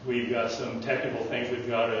 We've got some technical things we've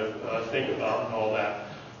got to think about and all that.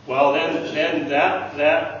 Well, then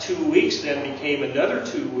that 2 weeks then became another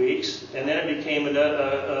 2 weeks, and then it became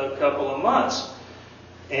a couple of months.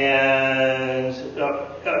 And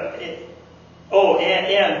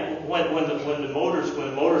when the motors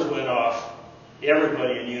went off,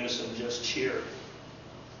 everybody in unison just cheered.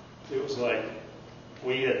 It was like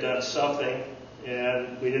we had done something,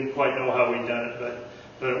 and we didn't quite know how we'd done it,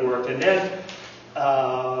 but it worked. And then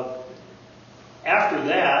after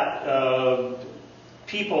that,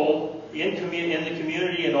 people in the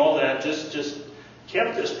community and all that just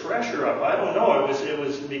kept this pressure up. I don't know. It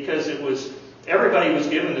was because everybody was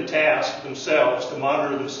given the task themselves to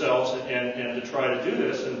monitor themselves and to try to do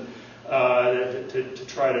this and to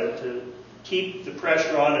try to keep the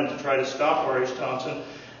pressure on and to try to stop R.H. Thomson.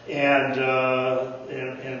 And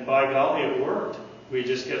by golly, it worked. We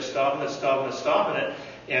just kept stopping it.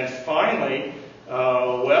 And finally,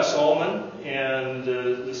 Wes Ullman and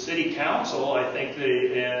the city council, I think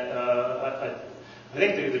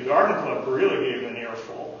the garden club really gave an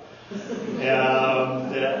earful.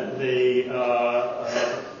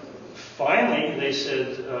 Finally, they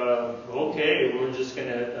said, okay, we're just going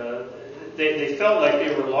to. They felt like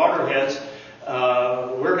they were loggerheads.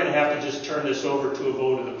 We're going to have to just turn this over to a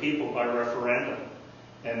vote of the people by referendum.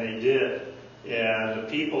 And they did. And the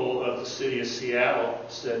people of the city of Seattle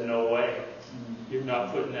said, no way. You're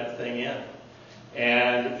not putting that thing in.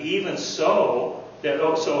 And even so,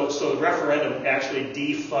 so the referendum actually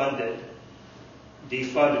defunded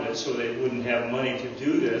it so they wouldn't have money to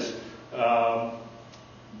do this. But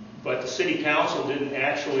the city council didn't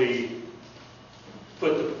actually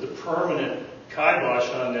put the permanent kibosh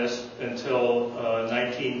on this until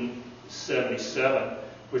 1977,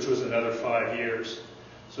 which was another 5 years.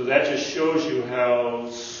 So that just shows you how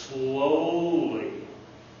slowly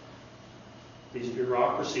these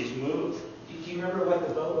bureaucracies move. Do you remember what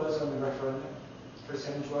the vote was on the referendum,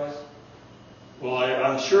 percentage-wise? Well,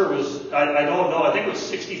 I'm sure it was, I don't know, I think it was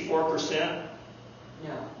 64%.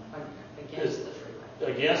 No, against the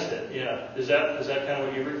freeway. Against it, yeah. Is that kind of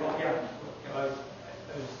what you recall? Yeah, I was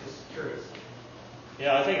just curious.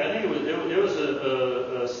 Yeah, I think it was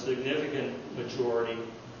a significant majority.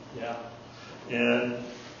 Yeah. And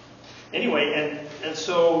anyway, and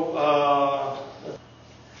so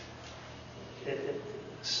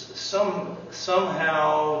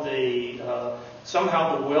somehow the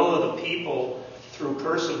will of the people through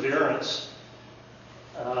perseverance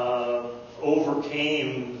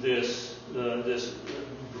overcame this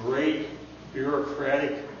great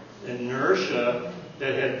bureaucratic inertia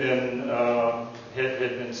that had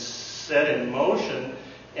been set in motion,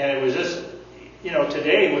 and it was just,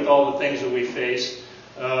 today with all the things that we face,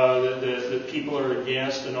 that people are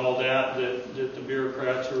against and all that the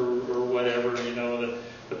bureaucrats or whatever, the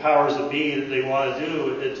powers that be that they want to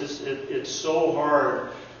do, it's so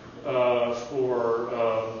hard for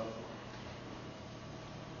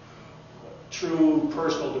true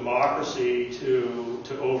personal democracy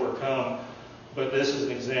to overcome. But this is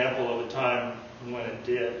an example of a time when it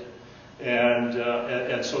did,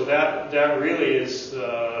 and so that really is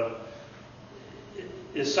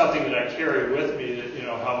something that I carry with me. That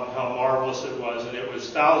how marvelous it was, and it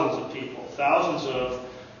was thousands of people, thousands of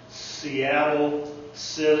Seattle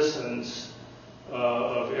citizens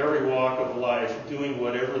of every walk of life doing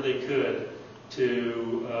whatever they could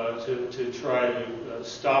to try to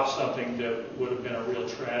stop something that would have been a real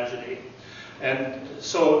tragedy. And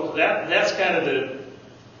so that's kind of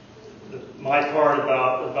my part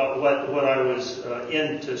about what I was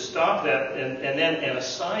in to stop that, and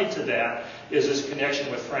aside to that is this connection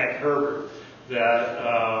with Frank Herbert that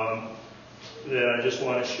I just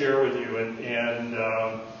want to share with you. And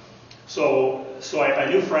so I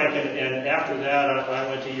knew Frank, and after that I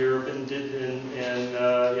went to Europe and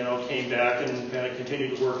came back and kind of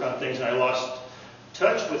continued to work on things, and I lost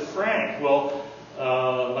touch with Frank. Well,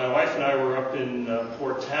 my wife and I were up in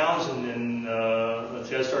Port Townsend, and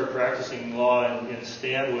I started practicing law in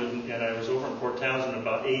Stanwood, and I was over in Port Townsend in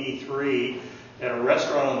about '83 at a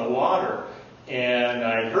restaurant on the water, and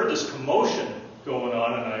I heard this commotion going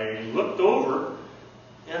on, and I looked over,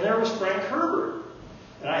 and there was Frank Herbert,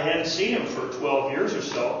 and I hadn't seen him for 12 years or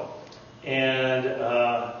so, and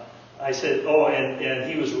I said,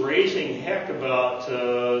 and he was raising heck about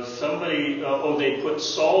somebody, they put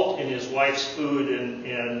salt in his wife's food,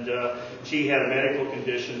 and she had a medical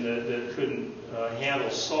condition that couldn't handle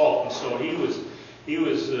salt, and so he was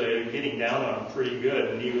getting down on him pretty good,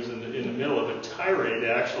 and he was in the middle of a tirade,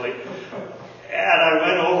 actually. And I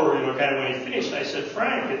went over, kind of when he finished, and I said,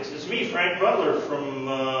 Frank, it's me, Frank Butler from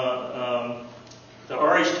the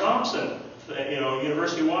R.H. Thomson,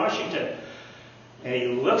 University of Washington. And he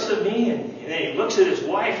looks at me, and he looks at his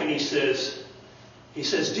wife, and he says,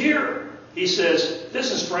 dear, he says,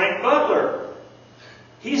 this is Frank Butler.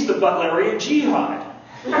 He's the Butlerian jihad.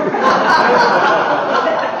 And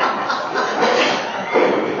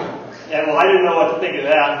well, I didn't know what to think of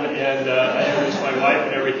that, and I introduced my wife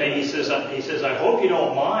and everything. He says, I hope you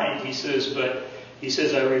don't mind. He says,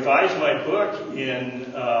 I revised my book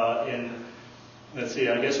in let's see,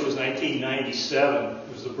 I guess it was 1997. It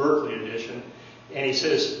was the Berkeley edition. And he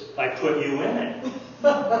says, I put you in it.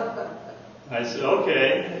 I said,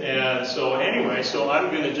 okay. And so anyway, so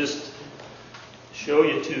I'm going to just show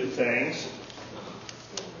you two things.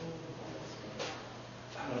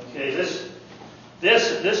 Okay, this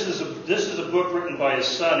is a book written by his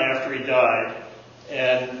son after he died,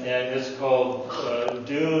 and it's called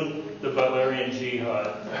Dune, the Butlerian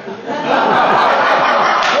Jihad.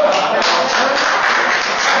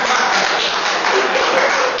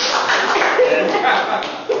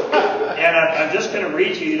 And I'm just going to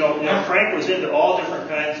read to you, Frank was into all different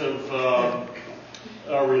kinds of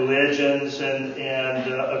religions and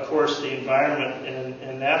of course the environment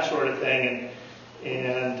and that sort of thing,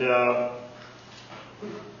 and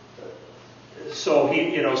so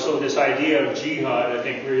so this idea of jihad, I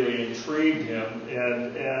think, really intrigued him,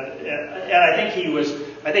 and I think he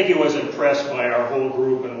was impressed by our whole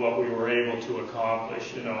group and what we were able to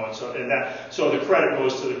accomplish, and so the credit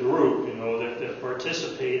goes to the group, that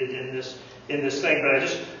participated in this thing. But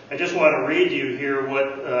I just want to read you here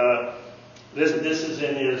what this is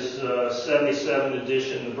in his 77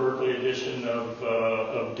 edition, the Berkeley edition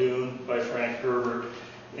of Dune by Frank Herbert.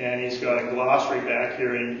 And he's got a glossary back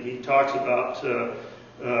here, and he talks about the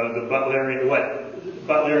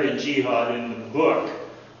Butlerian jihad in the book,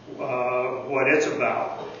 what it's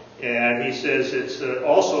about. And he says it's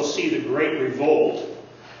also see the Great Revolt.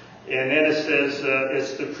 And then it says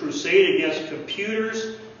it's the crusade against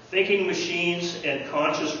computers, thinking machines, and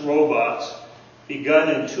conscious robots begun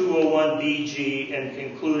in 201 BG and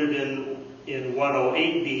concluded in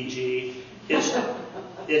 108 BG.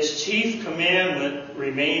 Its chief commandment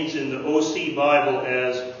remains in the OC Bible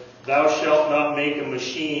as, "Thou shalt not make a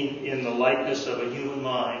machine in the likeness of a human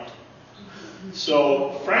mind."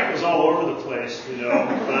 So Frank was all over the place, you know.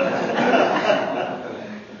 But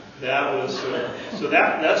that was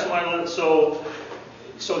that's why.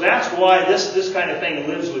 So that's why this kind of thing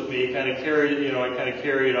lives with me. Kind of carry, you know, I kind of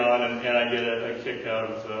carry it on, and I get a kick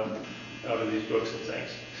out of these books and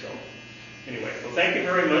things. So anyway, well, thank you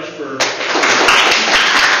very much for.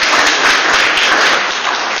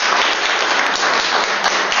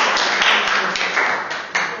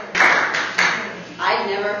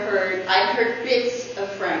 I'd heard bits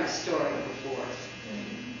of Frank's story before,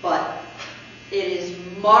 but it is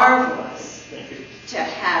marvelous to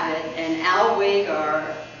have it, and Al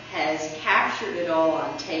Wagar has captured it all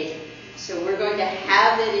on tape. So we're going to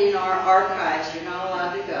have it in our archives. You're not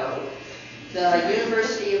allowed to go. The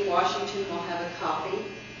University of Washington will have a copy,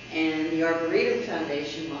 and the Arboretum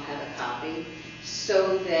Foundation will have a copy,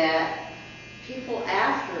 so that people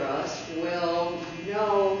after us will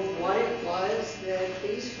know what it was that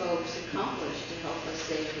these folks accomplished to help us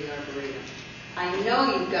save the Arboretum. I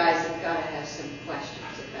know you guys have got to have some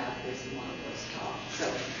questions about this in one of those talks. So,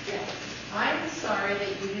 yeah. I'm sorry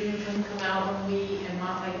that you didn't come out when we and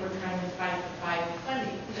not like we're trying to fight for 520,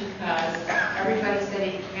 because everybody said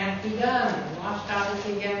it can't be done. Washtop is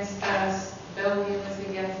against us, Bellevue is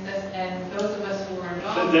against us, and those of us who were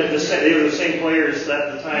involved. They were the same players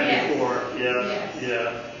at the time Yes. before. Yeah. Yes.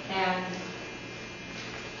 Yeah. And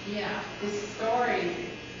yeah, this story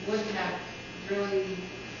would have really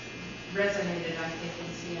resonated, I think, in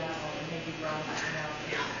Seattle, and maybe brought that out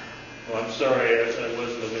here. Well, I'm sorry I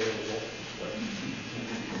wasn't available.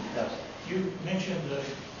 You mentioned the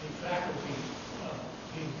faculty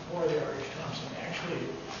being for the R.H. Thomson. Actually,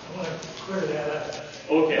 I want to clear that up.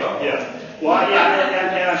 Okay, yeah. Well, yeah,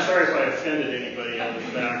 and I'm sorry if I offended anybody on the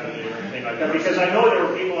faculty or anything like that, because I know there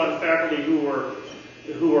were people on the faculty who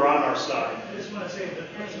were on our side. I just want to say the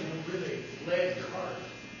person who really led CART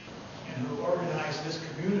and who organized this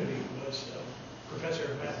community was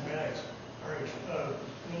Professor of Mathematics,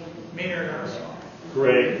 Maynard Armstrong.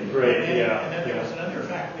 Great, And then there was another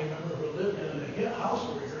faculty member who lived in a house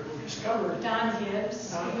over here who discovered Don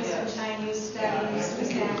Gibbs, who was in Chinese studies,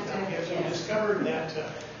 was active. who discovered that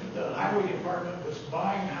the highway department was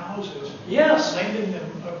buying houses, Yes. lending them,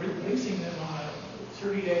 leasing them on a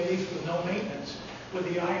 30-day lease with no maintenance, with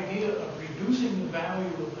the idea of reducing the value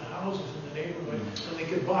of the houses in the neighborhood so they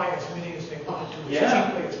could buy as many as they wanted to, as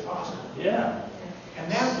cheaply as possible. Yeah. And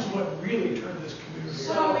that was what really turned this community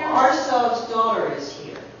So around. Arsaud's daughter is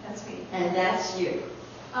here, That's me. and that's you.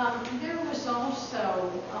 There was also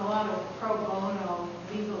a lot of pro bono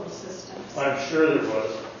legal assistance I'm sure there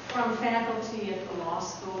was. from faculty at the law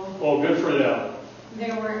school. Oh, good for them.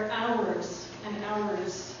 There were hours and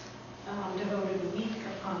hours devoted week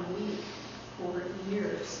upon week for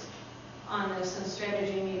years on this, and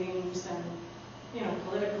strategy meetings and, you know,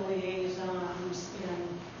 political liaisons, you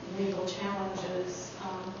know, legal challenges.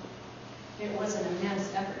 It was an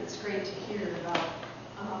immense effort. It's great to hear about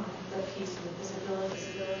the piece of disability.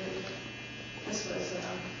 This was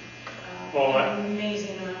an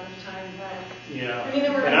amazing amount of time back. Yeah. I mean,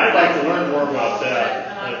 there were and I'd like to learn more about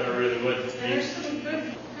that. I really would. There's some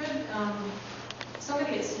good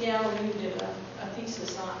somebody at Seattle U did a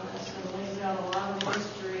thesis on this and lays out a lot of the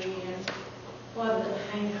history and a lot of the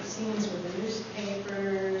behind the scenes with the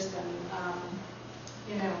newspapers, and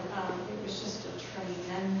it was just a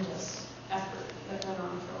tremendous effort that went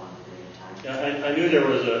on for a long period of time. Yeah, I knew there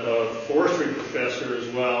was a forestry professor as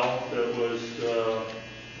well that was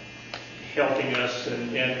helping us,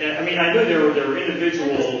 and I mean, I knew there were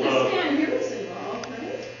individual. This man here was involved,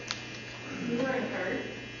 right? You were in CART.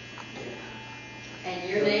 And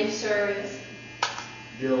your name, sir, is?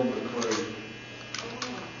 Bill McCoy.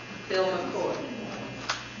 Bill McCoy.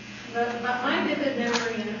 But my vivid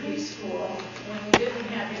memory in high school, when we didn't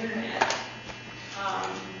have internet,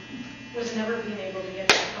 was never being able to get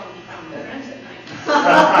back home from the rent at night.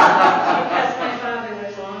 Because my father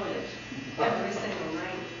was on it every single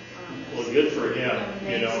night. Well, good for him,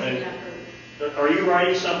 you know. And are you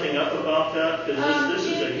writing something up about that? Because this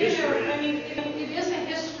is a history. I mean, it is a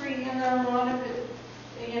history, and there are a lot of it,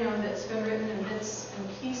 that's been written in bits and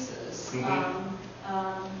pieces.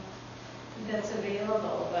 That's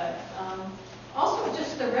available, but also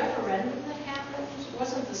just the referendum that happened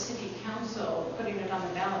wasn't the city council putting it on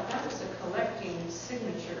the ballot. That was the collecting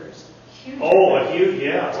signatures. Huge. Oh, a huge,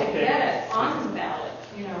 yeah, to okay. get it on the ballot,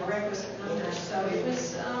 requisite numbers. So it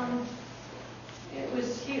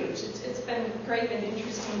was huge. It's been great. probably been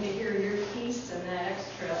interesting to hear your piece and the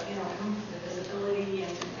extra, the visibility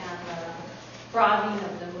and the broadening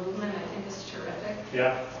of the movement. I think is terrific.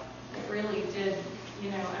 Yeah. It really did,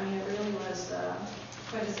 it really was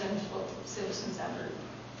quite a citizens effort.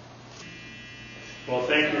 Well,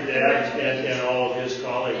 thank your dad and all of his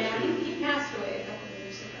colleagues. Yeah, he passed away a couple of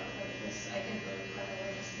years ago, but it was, I think, really quite a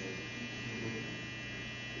legacy.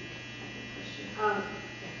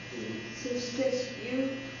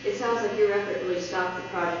 It sounds like your effort really stopped the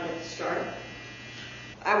project at the start.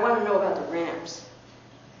 I want to know about the ramps.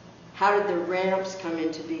 How did the ramps come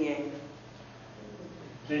into being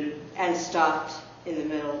and stopped in the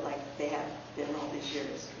middle like they have been all these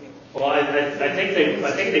years? Well, I think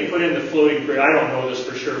they put in the floating bridge. I don't know this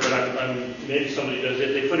for sure, but I'm maybe somebody does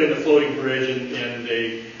it. They put in the floating bridge and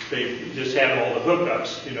they just had all the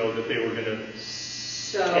hookups, that they were going to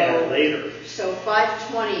add later. So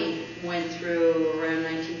 520 went through around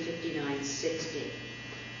 1959-60,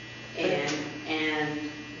 and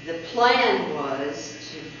the plan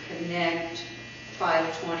was to connect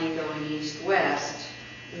 520 going east-west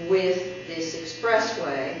with this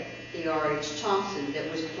expressway, the R.H. Thomson, that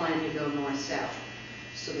was planned to go north-south.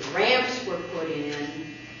 So the ramps were put in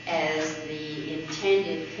as the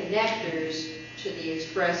intended connectors to the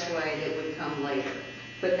expressway that would come later.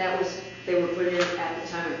 But they were put in at the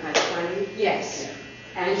time of 520? Yes.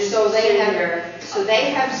 And And just so they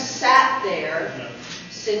sitting have sat there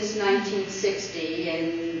since 1960,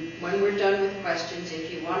 and when we're done with questions,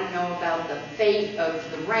 if you want to know about the fate of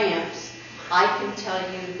the ramps, I can tell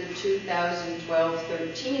you the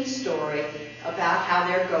 2012-13 story about how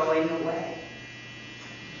they're going away.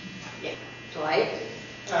 Yeah, Dwight?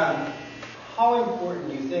 How important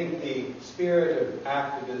do you think the spirit of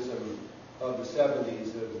activism of the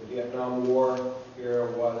 70s, of the Vietnam War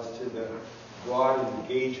era, was to the broad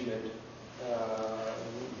engagement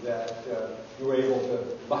that you were able to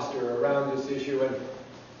muster around this issue? And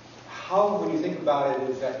how, when you think about it,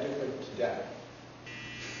 is that different today?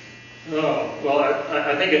 Oh, well,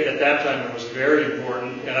 I think at that time it was very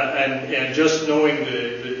important, and just knowing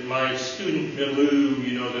my student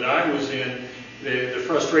milieu, that I was in, the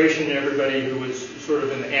frustration everybody who was sort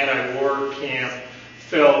of in the anti-war camp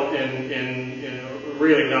felt in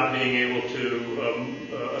really not being able to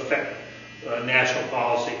affect national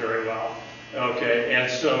policy very well. Okay, and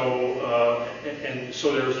so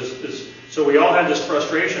there was this. So we all had this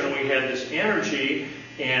frustration, and we had this energy,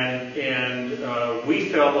 and we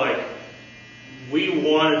felt like we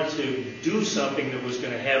wanted to do something that was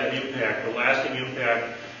going to have an impact, a lasting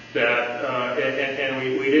impact. That and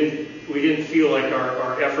we didn't feel like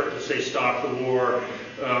our effort to say stop the war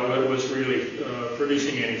was really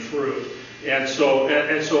producing any fruit. And so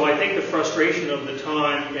I think the frustration of the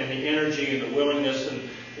time and the energy and the willingness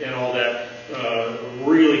and all that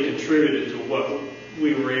really contributed to what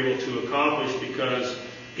we were able to accomplish, because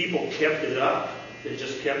people kept it up. They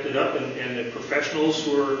just kept it up, and the professionals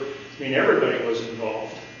were, everybody was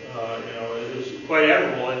involved. It was quite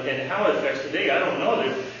admirable. And how it affects today, I don't know.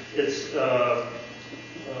 It's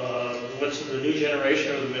what's the new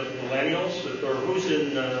generation of the millennials, or who's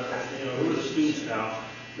in, who are the students now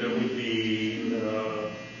that would be,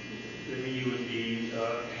 that you would be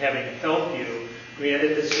having help you.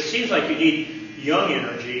 It seems like you need young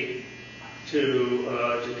energy to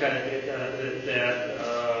kind of that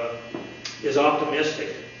is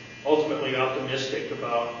optimistic, ultimately optimistic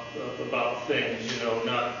about things.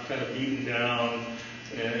 Not kind of beaten down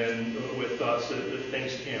and with thoughts that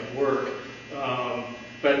things can't work.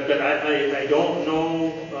 But I don't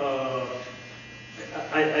know.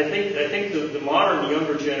 I think the modern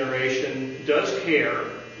younger generation does care,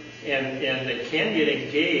 and they can get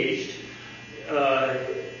engaged,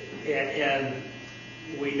 and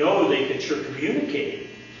we know they can sure communicate.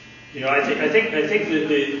 I think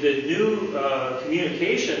the new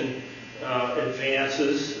communication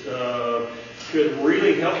advances could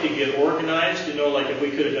really help you get organized. Like if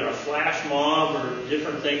we could have done a flash mob or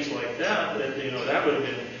different things like that, that would have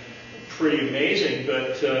been pretty amazing.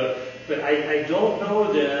 But I don't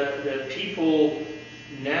know that people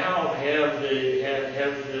now have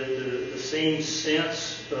the same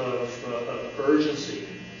sense of urgency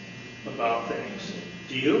about things.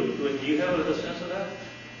 Do you? Do you have a sense of that?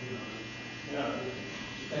 Yeah.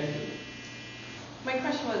 Thank you. My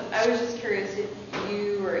question was, I was just curious if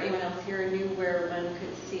you or anyone else here knew where one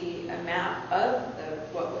could see a map of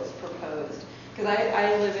what was proposed. Because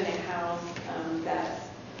I live in a house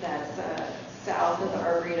that's south of the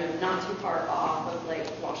Arboretum, not too far off of like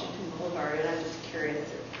Washington Boulevard, and I'm just curious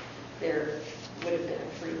if there would have been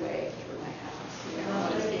a freeway through my house.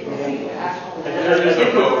 There's a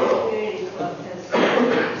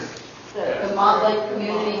The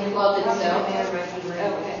called itself.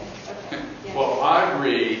 Okay. Yeah. Well,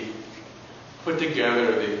 Audrey put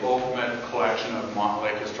together the ultimate collection of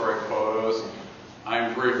Montlake historic photos.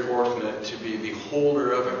 I'm very fortunate to be the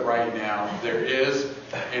holder of it right now. There is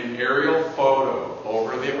an aerial photo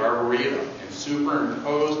over the Arboretum, and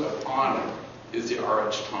superimposed upon it is the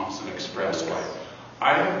R.H. Thomson Expressway.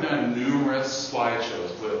 I have done numerous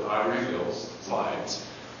slideshows with Audrey Hill's slides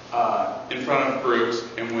in front of groups,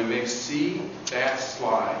 and when they see that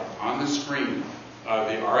slide on the screen of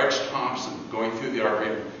the R.H. Thomson going through the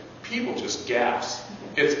Arboretum, people just gasp.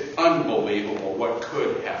 It's unbelievable what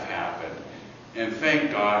could have happened. And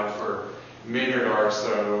thank God for Maynard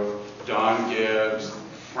Arso, Don Gibbs,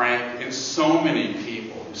 Frank, and so many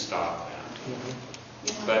people who stopped that.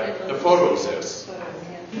 But the photo exists.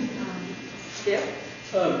 Skip?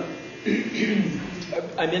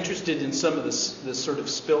 I'm interested in some of this sort of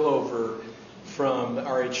spillover from the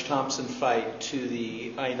R.H. Thomson fight to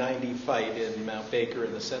the I-90 fight in Mount Baker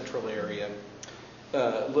in the central area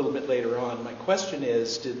a little bit later on. My question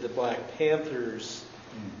is, did the Black Panthers,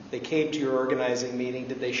 they came to your organizing meeting,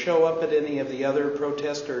 did they show up at any of the other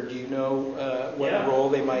protests, or do you know what role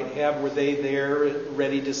they might have? Were they there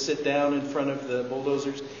ready to sit down in front of the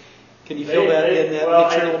bulldozers? Can you fill that in that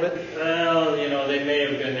picture a little bit? Well, they may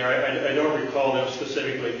have been there. I don't recall them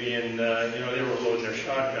specifically being, they were loading their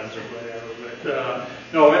shotguns or whatever. But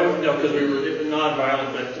no, because we were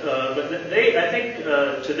non-violent. But they, I think,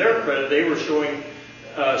 to their credit, they were showing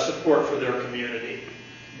support for their community,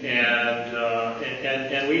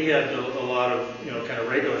 and we had a lot of kind of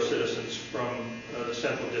regular citizens from the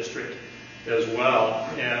Central District as well,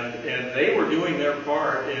 and they were doing their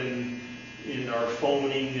part in our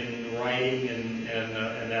phoning and writing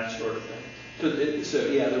and that sort of thing. So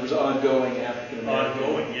yeah, there was ongoing African American.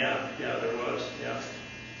 Ongoing, yeah, there was, yeah.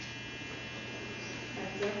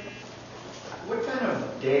 What kind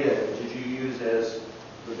of data did you use as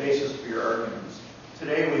the basis for your arguments?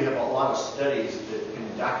 Today we have a lot of studies that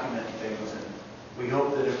can document things, and we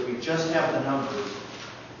hope that if we just have the numbers,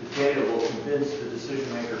 the data will convince the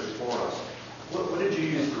decision makers for us. What did you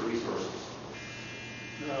use for resources?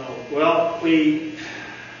 Well,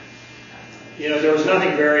 there was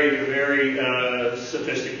nothing very, very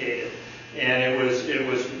sophisticated, and it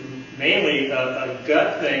was mainly a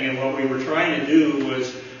gut thing. And what we were trying to do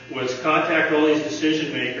was contact all these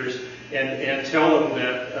decision makers and tell them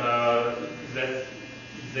that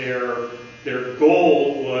their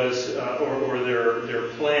goal was or their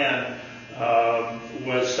plan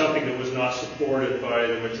was something that was not supported by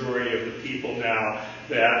the majority of the people now,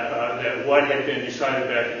 that what had been decided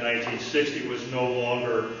back in 1960 was no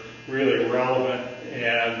longer really relevant,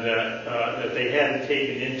 and that they hadn't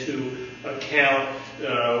taken into account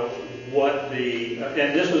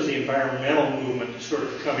and this was the environmental movement sort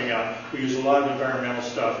of coming out. We use a lot of environmental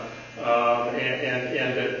stuff,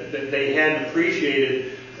 and that they hadn't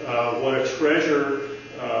appreciated what a treasure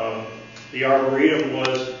the Arboretum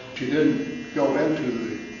was. She didn't go into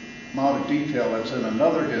the amount of detail that's in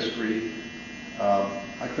another history.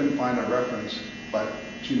 I couldn't find a reference, but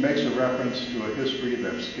she makes a reference to a history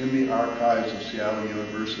that's in the archives of Seattle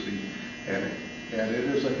University, and it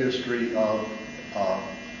is a history of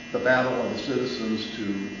the battle of the citizens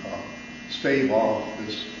to stave off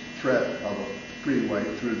this threat of a freeway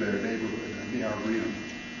through their neighborhood and the Arboretum.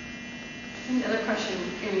 And the other question,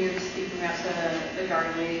 you're speaking about the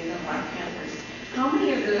Garden Ladies and Black Panthers. How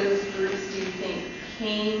many of those groups do you think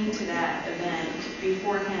came to that event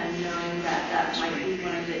beforehand knowing that might be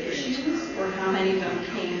one of the issues? Or how many of them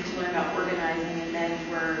came to learn about organizing and then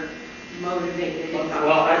were motivated?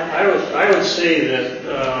 Well, I would say that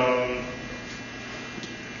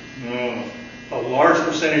a large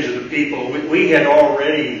percentage of the people, we had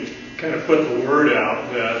already kind of put the word out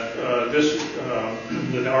that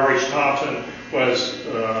that R.H. Thomson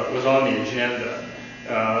was on the agenda.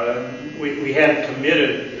 We hadn't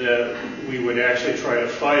committed that we would actually try to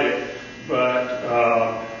fight it, but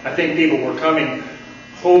I think people were coming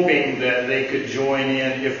hoping that they could join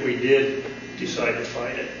in if we did decide to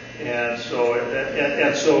fight it. And so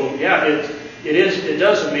yeah, it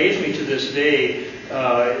does amaze me to this day,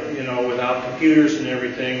 without computers and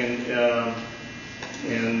everything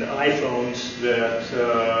and iPhones, that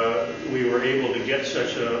we were able to get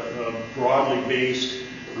such a broadly based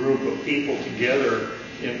group of people together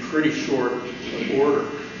in pretty short order.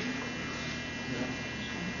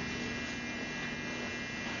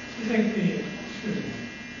 Do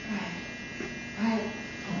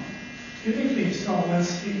you think the Saul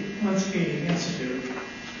Alinsky Institute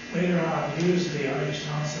later on used the R.H.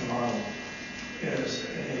 Thomson model as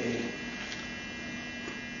a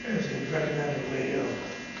recommended way of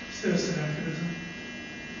citizen activism?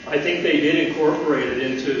 I think they did incorporate it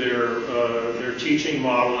into their teaching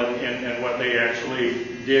model and what they actually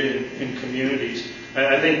did in communities.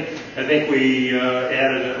 I think we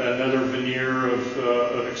added another veneer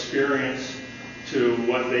of experience to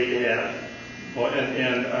what they had,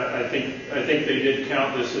 and I think they did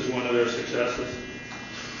count this as one of their successes.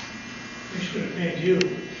 We should have made you.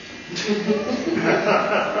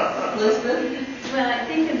 Elizabeth? Well, I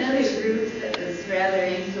think another group that was rather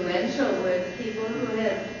influential were people who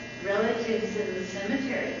had relatives in the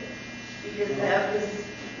cemetery, because that was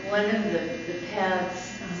one of the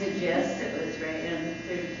paths suggested was right on the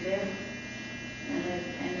 35th. And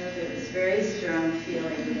I know there was very strong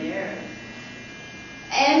feeling there.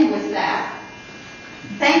 And with that,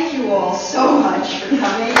 thank you all so much for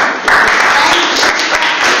coming. Thank